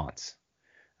response.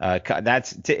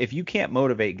 If you can't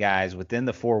motivate guys within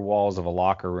the four walls of a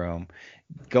locker room,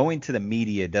 going to the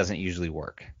media doesn't usually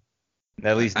work.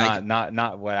 At least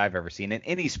not what I've ever seen in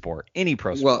any sport, any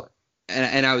pro sport. Well,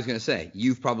 and I was going to say,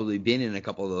 you've probably been in a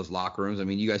couple of those locker rooms. I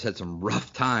mean, you guys had some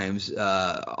rough times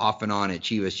off and on at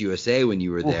Chivas USA when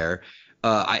you were there.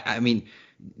 I mean,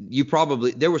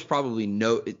 there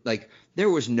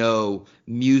was no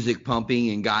music pumping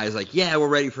and guys like, yeah, we're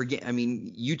ready for game. I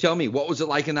mean, you tell me, what was it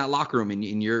like in that locker room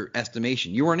in your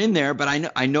estimation? You weren't in there, but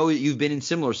I know that you've been in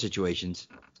similar situations.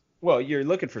 Well, you're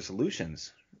looking for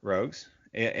solutions, Rogues.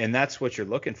 And that's what you're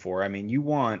looking for. I mean,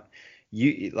 you're on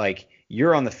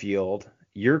the field,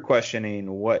 you're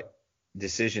questioning what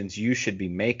decisions you should be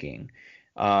making.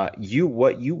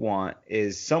 What you want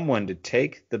is someone to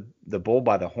take the bull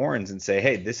by the horns and say,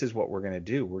 hey, this is what we're going to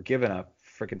do. We're giving up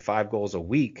freaking 5 goals a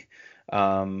week.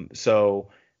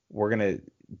 So we're going to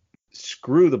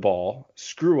screw the ball,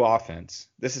 screw offense.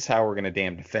 This is how we're going to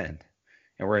damn defend.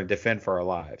 And we're going to defend for our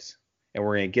lives. And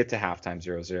we're going to get to halftime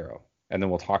 0-0. And then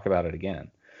we'll talk about it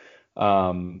again.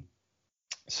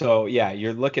 So yeah,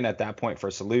 you're looking at that point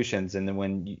for solutions. And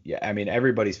then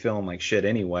everybody's feeling like shit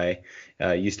anyway.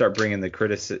 You start bringing the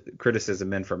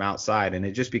criticism in from outside, and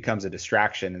it just becomes a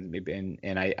distraction.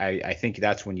 And I think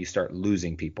that's when you start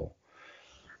losing people.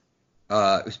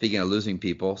 Speaking of losing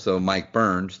people, so Mike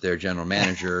Burns, their general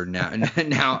manager,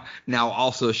 now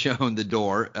also shown the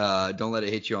door. Don't let it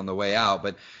hit you on the way out,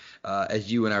 but.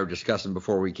 As you and I were discussing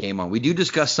before we came on, we do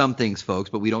discuss some things,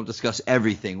 folks, but we don't discuss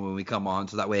everything when we come on,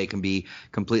 so that way it can be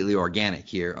completely organic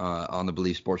here on the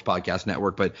Believe Sports Podcast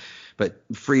Network. But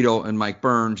Friedel and Mike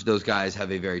Burns, those guys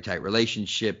have a very tight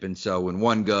relationship, and so when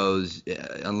one goes,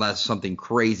 unless something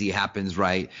crazy happens,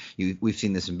 right? We've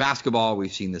seen this in basketball,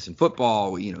 we've seen this in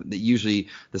football. That usually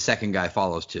the second guy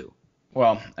follows too.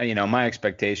 Well, my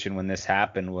expectation when this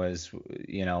happened was,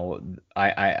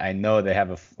 I know they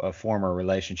have a former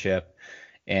relationship,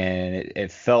 and it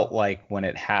felt like when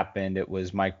it happened, it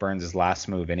was Mike Burns' last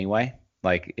move anyway.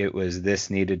 Like it was this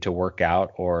needed to work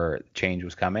out or change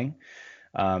was coming.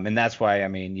 And that's why,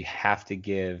 you have to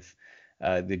give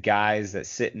the guys that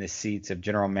sit in the seats of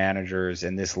general managers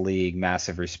in this league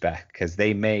massive respect, because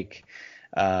they make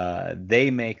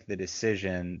the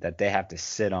decision that they have to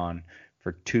sit on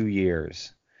for 2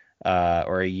 years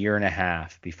or a year and a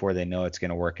half before they know it's going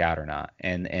to work out or not.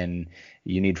 And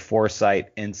you need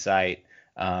foresight, insight,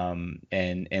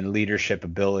 and leadership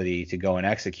ability to go and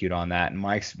execute on that. And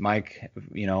Mike,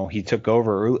 he took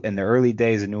over in the early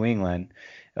days of New England,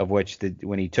 of which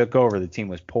when he took over, the team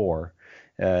was poor,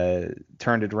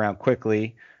 turned it around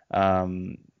quickly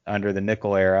under the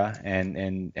Nickel era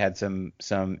and had some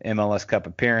MLS Cup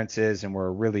appearances and were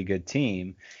a really good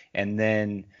team. And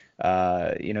then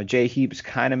Jay Heaps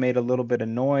kind of made a little bit of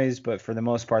noise, but for the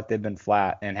most part, they've been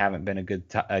flat and haven't been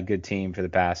a good team for the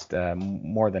past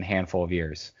more than a handful of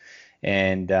years.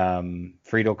 And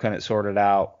Friedel couldn't sort it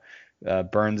out.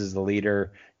 Burns is the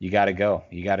leader. You got to go.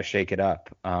 You got to shake it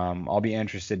up. I'll be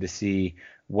interested to see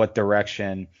what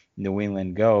direction New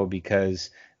England go, because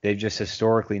they've just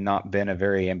historically not been a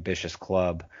very ambitious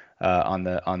club. On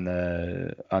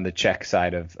the check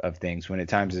side of things, when at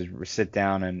times is sit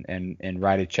down and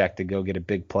write a check to go get a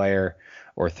big player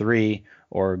or 3,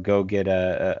 or go get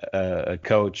a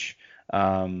coach,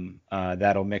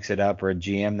 that'll mix it up, or a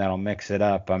GM that'll mix it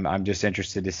up. I'm just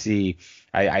interested to see.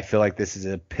 I feel like this is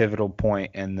a pivotal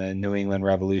point in the New England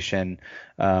Revolution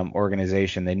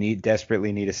organization. They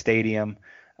desperately need a stadium.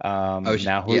 I was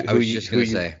just going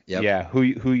to say, yep. Yeah, who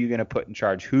you going to put in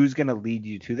charge? Who's going to lead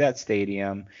you to that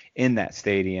stadium, in that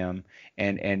stadium,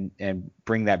 and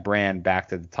bring that brand back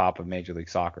to the top of Major League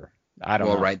Soccer? I don't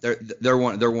know. Well, right. They're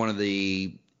one of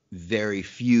the very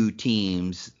few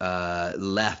teams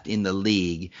left in the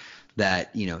league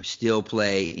that, still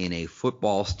play in a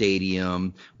football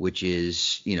stadium, which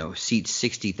is, seats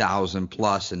 60,000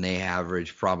 plus, and they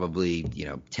average probably,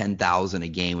 10,000 a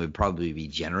game would probably be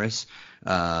generous.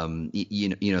 So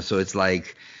it's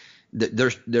like they're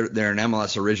an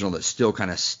MLS original that's still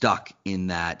kind of stuck in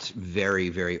that very,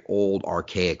 very old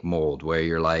archaic mold where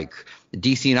you're like,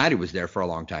 DC United was there for a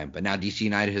long time, but now DC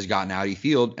United has gotten Audi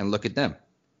Field, and look at them.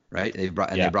 Right, they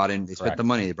spent the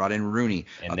money. They brought in Rooney.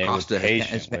 And they were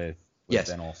patient with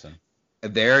Ben Olsen.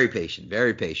 Very patient,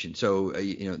 very patient. So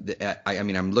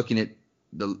I'm looking at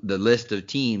the list of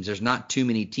teams. There's not too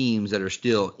many teams that are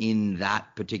still in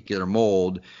that particular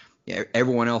mold.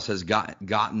 Everyone else has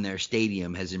gotten their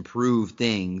stadium, has improved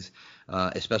things,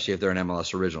 especially if they're an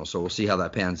MLS original. So we'll see how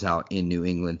that pans out in New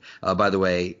England. By the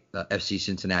way, FC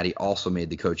Cincinnati also made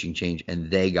the coaching change, and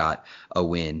they got a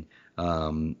win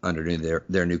under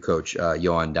their new coach,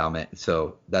 Johan Dalmet.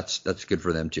 So that's good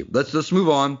for them too. Let's move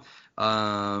on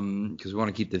because we want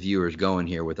to keep the viewers going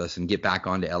here with us and get back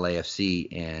onto LAFC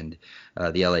and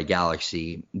the LA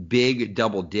Galaxy. Big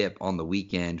double dip on the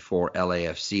weekend for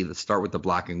LAFC. Let's start with the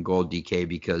black and gold, DK,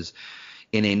 because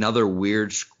in another weird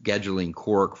scheduling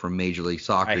quirk from Major League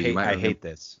Soccer, I hate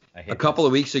this. A couple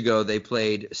of weeks ago, they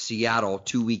played Seattle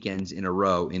 2 weekends in a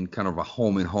row in kind of a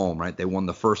home and home, right? They won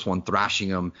the first one, thrashing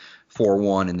them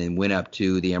 4-1, and then went up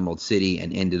to the Emerald City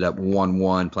and ended up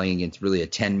 1-1, playing against really a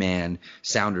 10-man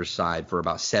Sounders side for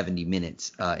about 70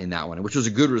 minutes in that one, which was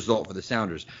a good result for the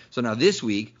Sounders. So now this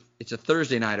week, it's a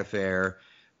Thursday night affair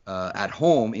at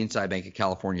home inside Bank of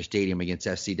California Stadium against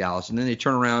FC Dallas, and then they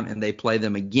turn around and they play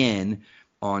them again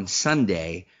on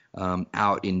Sunday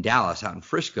out in Dallas, out in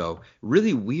Frisco.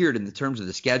 Really weird in the terms of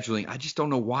the scheduling. I just don't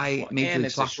know why Major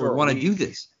League Soccer would want to do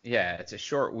this. Yeah, it's a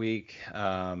short week,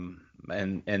 and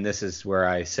this is where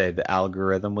I say the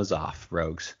algorithm was off,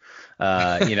 Rogues.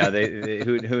 They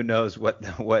who knows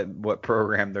what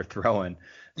program they're throwing.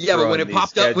 Yeah, but when it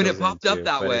popped up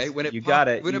that way, you would have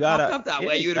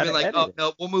been like, oh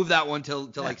no, we'll move that one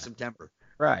till like September.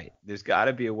 Right. There's got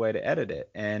to be a way to edit it,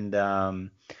 and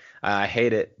I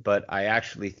hate it, but I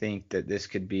actually think that this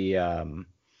could be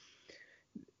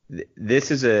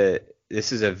this is a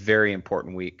very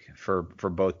important week for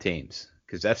both teams,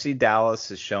 because FC Dallas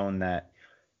has shown that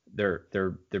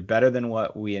they're better than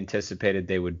what we anticipated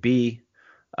they would be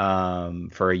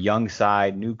for a young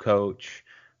side, new coach.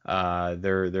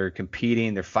 They're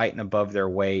competing, they're fighting above their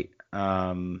weight.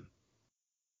 I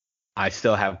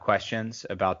still have questions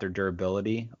about their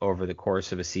durability over the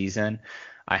course of a season.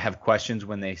 I have questions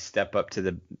when they step up to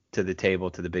the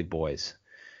table, to the big boys,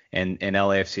 and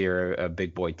LAFC are a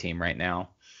big boy team right now,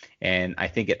 and I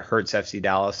think it hurts FC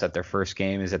Dallas that their first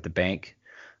game is at the Bank.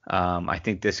 I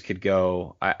think this could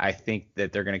go. I think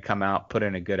that they're going to come out, put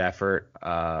in a good effort.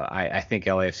 I think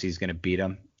LAFC is going to beat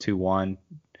them 2-1,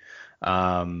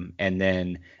 and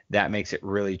then that makes it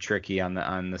really tricky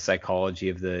on the psychology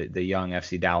of the young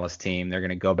FC Dallas team. They're going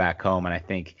to go back home, and I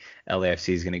think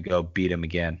LAFC is going to go beat them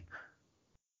again.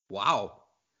 Wow.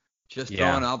 Just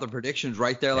throwing out the predictions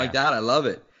right there like that. I love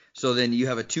it. So then you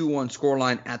have a 2-1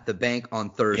 scoreline at the Bank on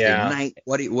Thursday night.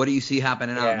 What do you see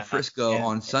happening out in Frisco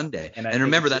on Sunday? And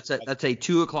remember, that's a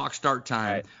 2:00 start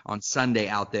time on Sunday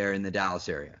out there in the Dallas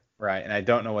area. Right. And I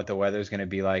don't know what the weather is going to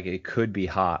be like. It could be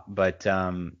hot. But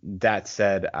that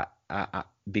said, I,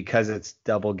 because it's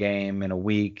double game in a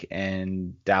week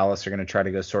and Dallas are going to try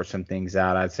to go sort some things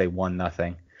out, I'd say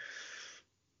 1-0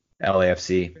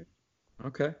 LAFC.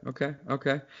 Okay.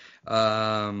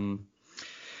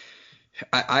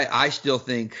 I still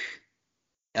think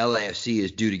LAFC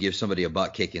is due to give somebody a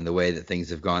butt kick in the way that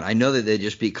things have gone. I know that they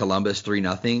just beat Columbus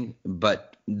 3-0,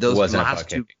 but those last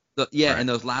two, and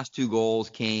those last two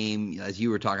goals came, as you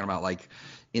were talking about, like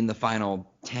in the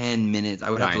final 10 minutes. I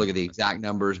would have to look at the exact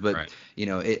numbers, but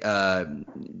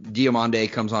Diomande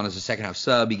comes on as a second half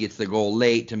sub. He gets the goal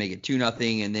late to make it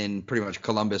 2-0, and then pretty much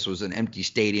Columbus was an empty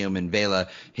stadium, and Vela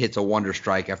hits a wonder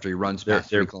strike after he runs past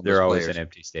three Columbus players. They're always an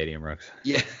empty stadium, Rooks.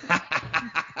 Yeah.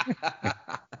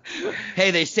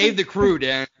 Hey, they saved the crew,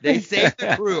 Darren. They saved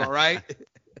the crew, all right?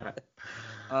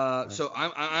 So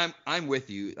I'm with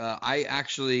you. I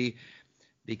actually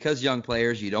because young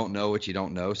players, you don't know what you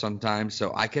don't know sometimes.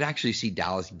 So I could actually see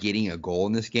Dallas getting a goal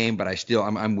in this game, but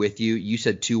I'm with you. You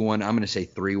said 2-1. I'm going to say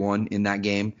 3-1 in that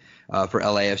game for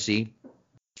LAFC.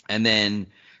 And then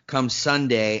come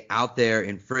Sunday out there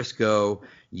in Frisco,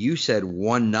 you said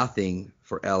 1-0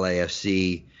 for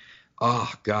LAFC.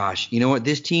 Oh gosh, you know what?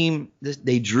 This team,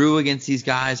 they drew against these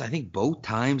guys, I think both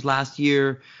times last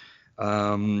year.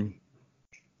 And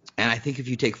I think if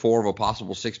you take 4 of a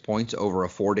possible 6 points over a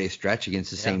 4-day stretch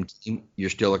against the same team, you're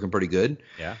still looking pretty good.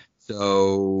 Yeah.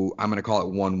 So I'm going to call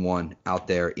it 1-1 out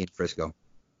there in Frisco.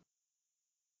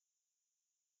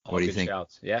 All what do you good think?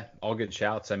 Shouts. Yeah, all good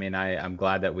shouts. I mean, I'm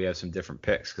glad that we have some different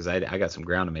picks because I got some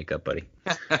ground to make up, buddy.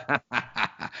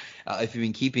 If you've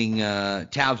been keeping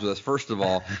tabs with us, first of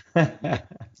all,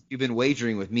 you've been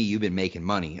wagering with me, you've been making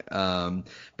money. So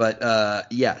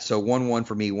 1-1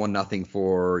 for me, 1-0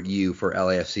 for you for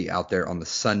LAFC out there on the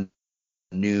Sunday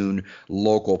noon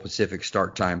local Pacific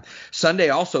start time. Sunday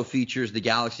also features the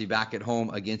Galaxy back at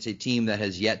home against a team that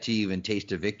has yet to even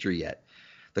taste a victory yet,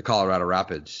 the Colorado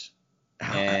Rapids.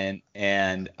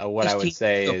 And what I would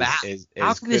say is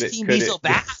how can this team be so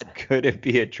bad? Could it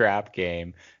be a trap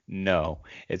game? No,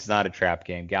 it's not a trap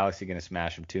game. Galaxy going to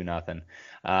smash them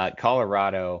 2-0.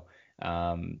 Colorado,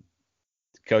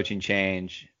 coaching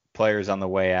change, players on the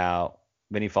way out.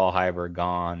 Benny Fallheiber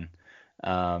gone.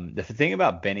 The thing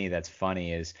about Benny that's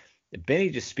funny is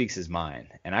Benny just speaks his mind,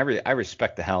 and I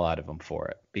respect the hell out of him for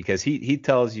it because he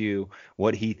tells you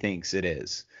what he thinks it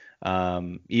is.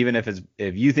 Even if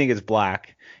you think it's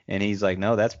black and he's like,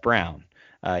 no, that's brown,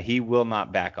 he will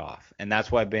not back off. And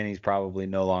that's why Benny's probably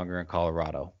no longer in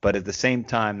Colorado. But at the same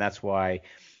time, that's why,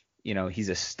 he's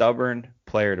a stubborn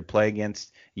player to play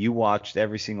against. You watched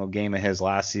every single game of his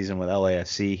last season with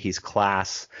LAFC. He's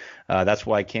class. That's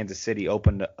why Kansas City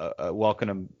welcomed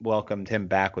him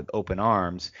back with open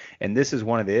arms. And this is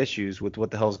one of the issues with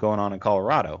what the hell's going on in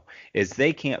Colorado is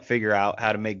they can't figure out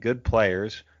how to make good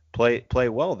players play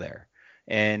well there.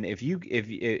 And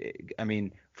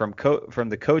from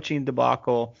the coaching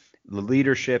debacle, the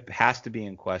leadership has to be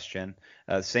in question.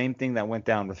 Same thing that went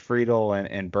down with Friedel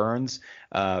and Burns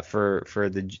for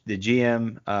the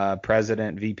GM,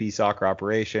 president, VP soccer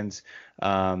operations,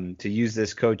 to use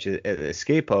this coach as a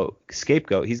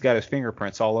scapegoat. He's got his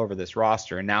fingerprints all over this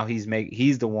roster, and now he's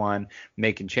the one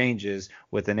making changes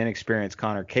with an inexperienced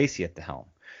Connor Casey at the helm.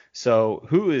 So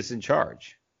who is in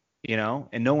charge?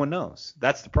 And no one knows.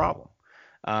 That's the problem.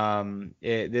 Keep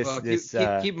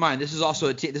in mind, this is also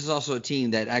a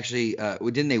team that actually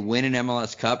didn't they win an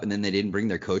MLS Cup and then they didn't bring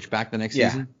their coach back the next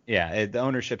season? Yeah. The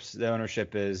ownership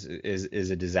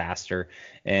is a disaster,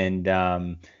 and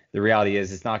the reality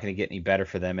is it's not going to get any better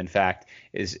for them. In fact,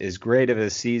 as great of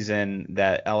a season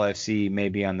that LFC may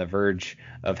be on the verge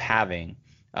of having,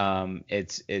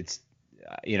 it's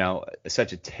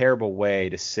such a terrible way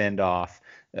to send off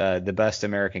the best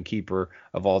American keeper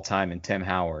of all time in Tim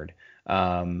Howard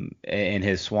in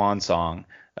his swan song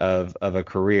of a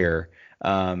career,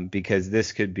 because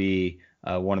this could be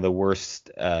one of the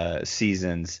worst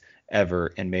seasons ever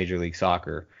in Major League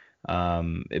Soccer.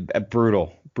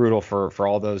 Brutal for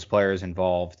all those players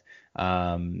involved.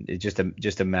 It's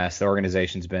just a mess. The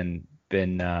organization's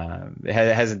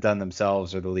hasn't done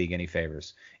themselves or the league any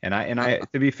favors. And I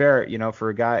to be fair, for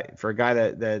a guy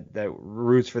that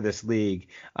roots for this league,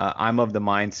 I'm of the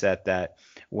mindset that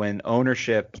when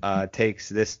ownership takes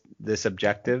this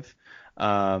objective,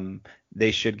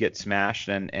 they should get smashed,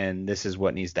 and this is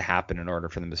what needs to happen in order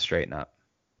for them to straighten up.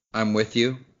 I'm with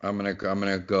you. I'm gonna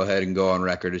go ahead and go on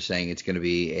record as saying it's gonna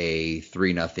be a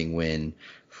 3-0 win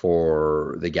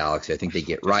for the Galaxy. I think they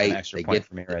get right. An extra point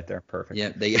for me right there. Perfect. Yeah,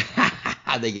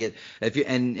 they get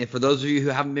and for those of you who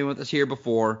haven't been with us here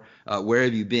before, where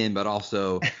have you been? But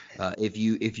also, if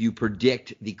you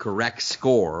predict the correct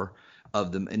score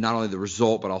of and not only the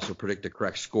result but also predict the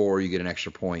correct score, you get an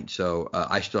extra point. So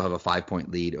I still have a 5-point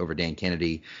lead over Dan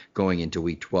Kennedy going into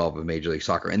week 12 of Major League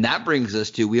Soccer, and that brings us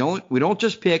to we don't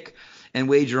just pick and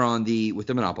wager on with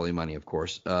the Monopoly money, of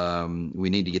course. We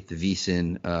need to get the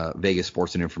VSiN, Vegas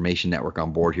Sports and Information Network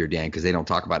on board here, Dan, because they don't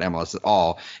talk about MLS at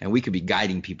all, and we could be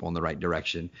guiding people in the right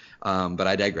direction. But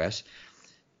I digress.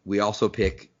 We also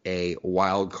pick a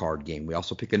wild card game. We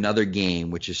also pick another game,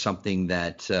 which is something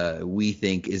that we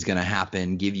think is going to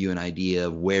happen, give you an idea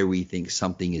of where we think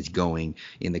something is going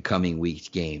in the coming week's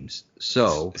games.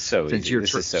 So if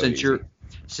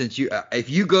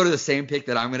you go to the same pick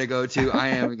that I'm going to go to,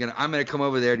 I'm going to come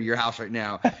over there to your house right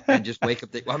now and just I'm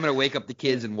going to wake up the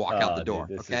kids and walk out the door.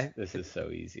 Dude, this is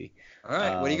so easy. All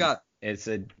right. What do you got? It's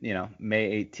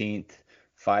May 18th,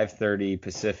 5:30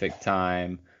 Pacific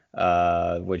time,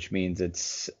 which means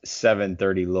it's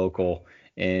 7:30 local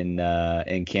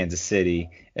in Kansas City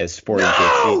as Sporting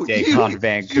KC take on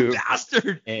Vancouver, you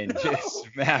bastard. And just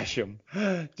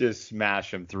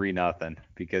smash them 3-0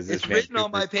 because it's written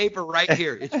on my paper right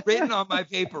here. It's written on my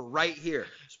paper right here.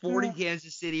 Sporting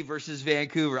Kansas City versus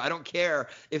Vancouver. I don't care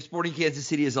if Sporting Kansas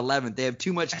City is 11th. They have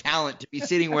too much talent to be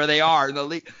sitting where they are in the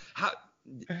league.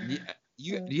 Do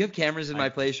you have cameras in my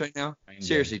place right now?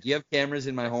 Seriously, do you have cameras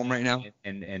in my home right now?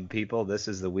 And people, this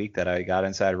is the week that I got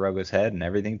inside Rogo's head and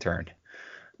everything turned.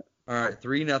 All right,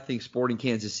 3-0 Sporting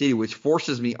Kansas City, which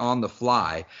forces me on the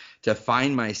fly to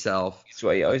find myself. That's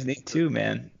why you always need two,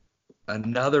 man.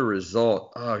 Another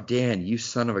result. Oh, Dan, you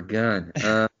son of a gun.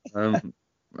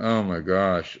 Oh, my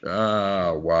gosh.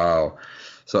 Oh, wow.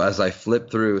 So as I flip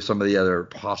through some of the other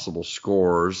possible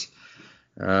scores,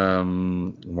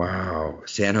 wow.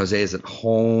 San Jose is at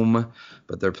home,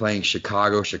 but they're playing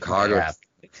Chicago. Yeah,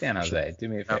 San Jose, do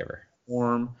me a favor.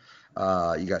 You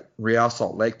got Real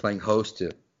Salt Lake playing host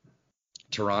to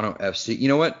Toronto FC. You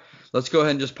know what? Let's go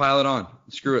ahead and just pile it on.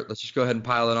 Screw it. Let's just go ahead and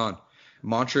pile it on.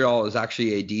 Montreal is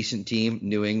actually a decent team.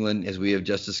 New England, as we have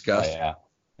just discussed,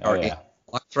 are in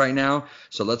flux right now.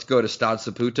 So let's go to Stade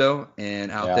Saputo and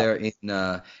out there in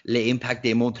l'Impact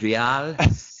de Montréal.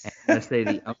 I'm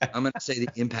going to say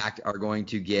the Impact are going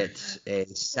to get a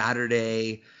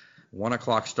Saturday 1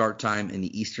 o'clock start time in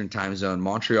the Eastern time zone.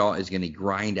 Montreal is going to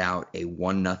grind out a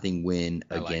 1-0 win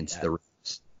against the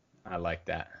Reds. I like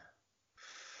that.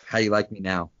 How you like me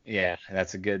now? Yeah,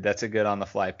 that's a good on the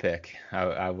fly pick.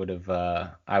 I would have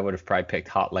probably picked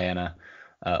Hotlanta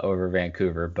over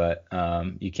Vancouver, but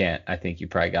you can't. I think you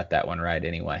probably got that one right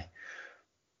anyway.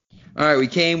 All right, we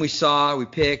came, we saw, we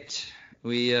picked,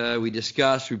 we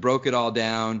discussed, we broke it all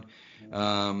down.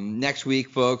 Next week,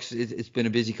 folks, it's been a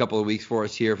busy couple of weeks for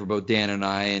us here for both Dan and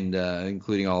I, and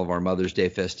including all of our Mother's Day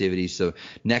festivities. So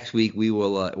next week we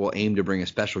will aim to bring a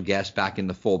special guest back in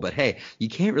the fold. But hey, you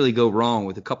can't really go wrong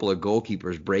with a couple of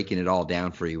goalkeepers breaking it all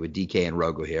down for you with DK and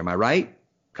Rogo here. Am I right?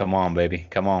 Come on, baby.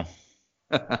 Come on.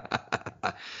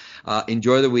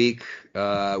 Enjoy the week.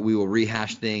 We will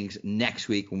rehash things next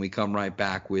week when we come right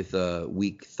back with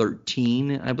week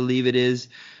 13, I believe it is,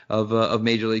 of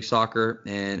Major League Soccer.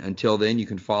 And until then, you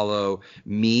can follow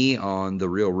me on The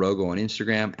Real Rogo on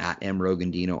Instagram, at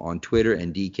mrogandino on Twitter,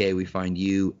 and DK, we find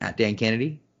you at Dan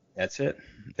Kennedy. That's it.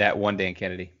 That one Dan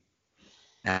Kennedy.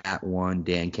 At one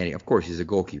Dan Kennedy. Of course, he's a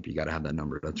goalkeeper. You got to have that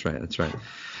number. That's right.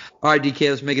 All right, DK,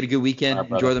 let's make it a good weekend.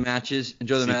 Right, enjoy the matches.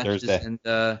 Thursday.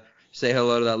 And say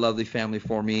hello to that lovely family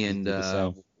for me. And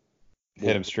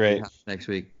hit him straight next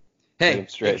week. Hey, make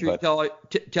sure you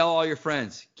tell all your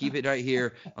friends. Keep it right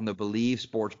here on the Believe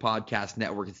Sports Podcast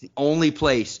Network. It's the only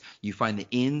place you find the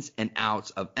ins and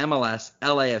outs of MLS,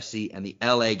 LAFC, and the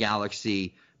LA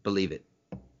Galaxy. Believe it.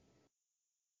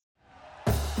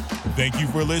 Thank you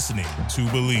for listening to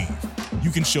Believe. You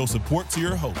can show support to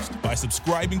your host by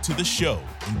subscribing to the show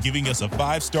and giving us a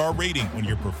 5-star rating on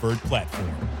your preferred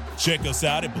platform. Check us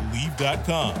out at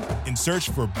Believe.com and search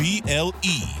for BLEAV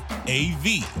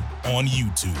on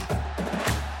YouTube.